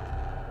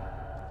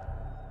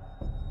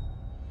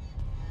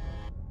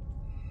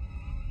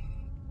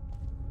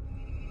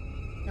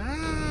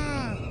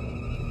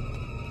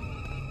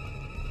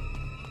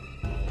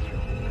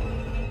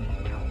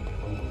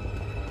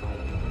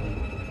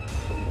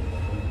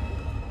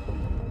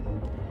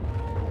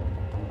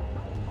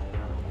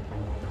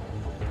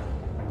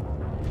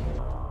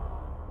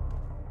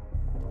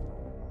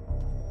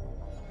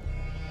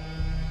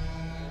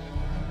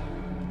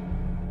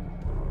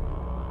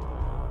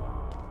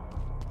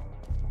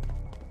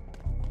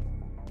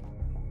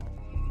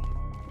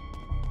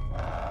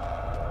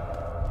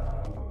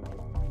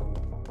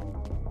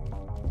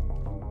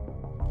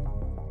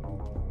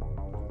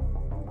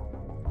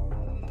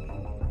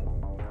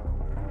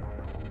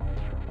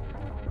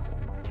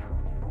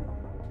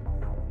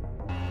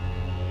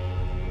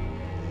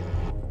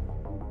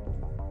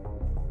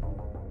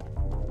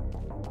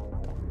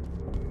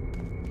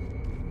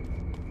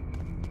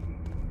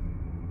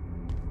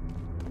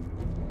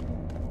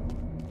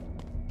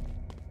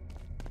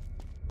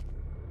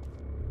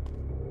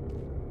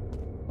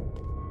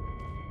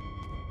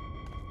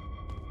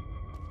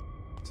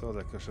 Sors de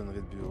la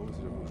cochonnerie de bureau,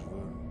 c'est là où je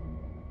vais.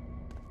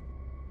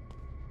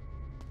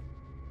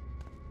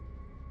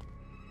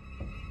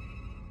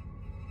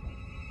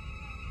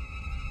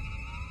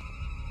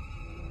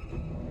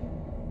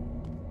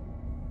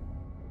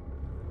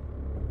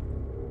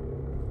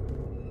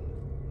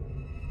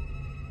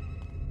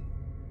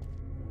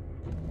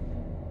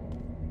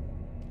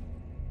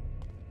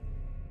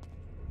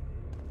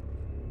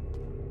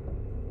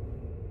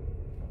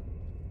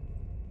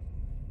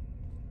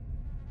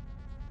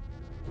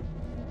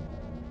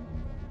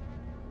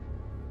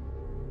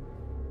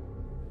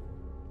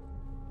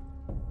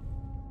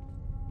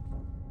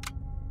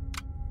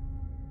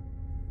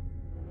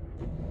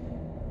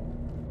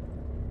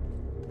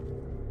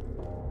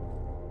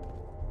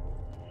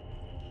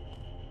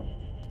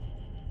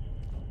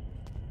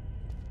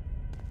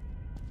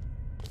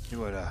 Et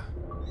voilà.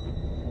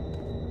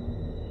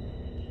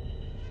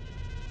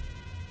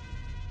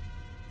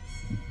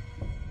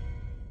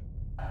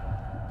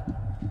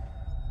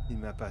 Il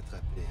m'a pas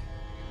attrapé.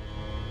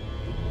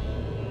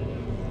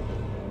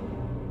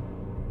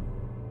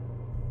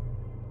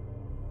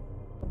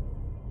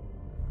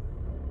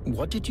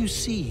 What did you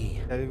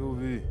see? Avez-vous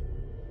vu?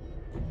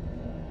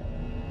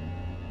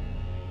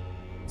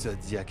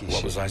 Zodiac et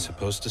What was I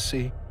supposed to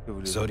see?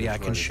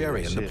 Zodiac and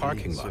Sherry in the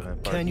parking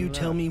lot. Can you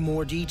tell me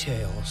more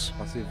details?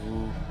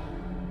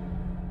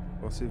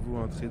 Pensez-vous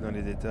entrer dans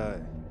les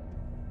détails?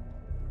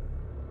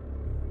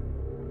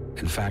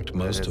 In fact,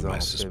 most of my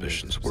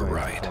suspicions were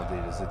right.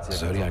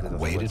 Zodiac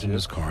waited in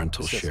his car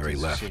until Sherry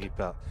left.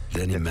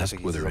 Then he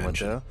messed with her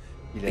engine.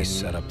 He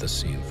set up the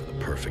scene for the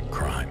perfect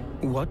crime.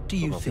 What do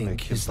you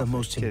think is the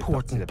most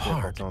important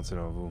part?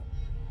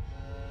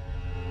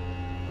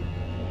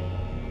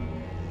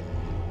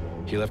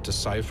 He left a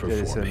cipher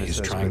for me. He's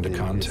trying to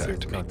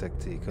contact me.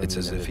 It's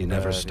as if he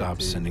never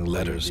stopped sending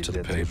letters to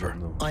the paper.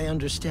 I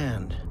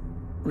understand.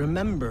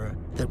 Remember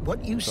that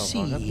what you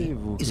see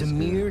is a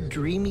mere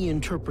dreamy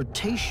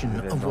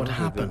interpretation of what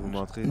happened.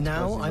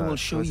 Now I will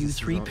show you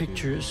 3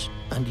 pictures,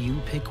 and you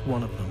pick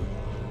one of them.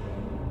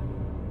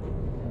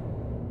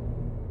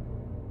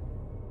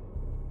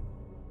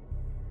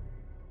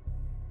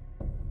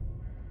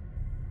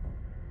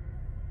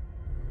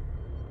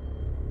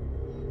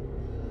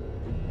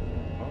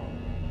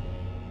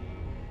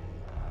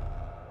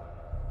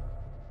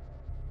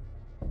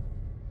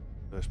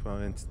 Je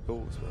prendrai une petite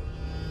pause.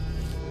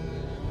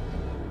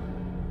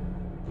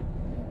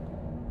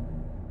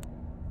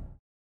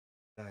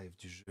 Live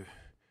du jeu.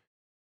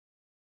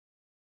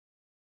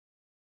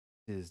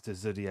 Is the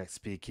Zodiac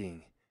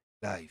Speaking.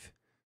 Live.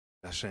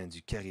 La chaîne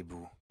du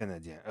Caribou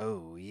canadien.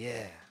 Oh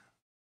yeah!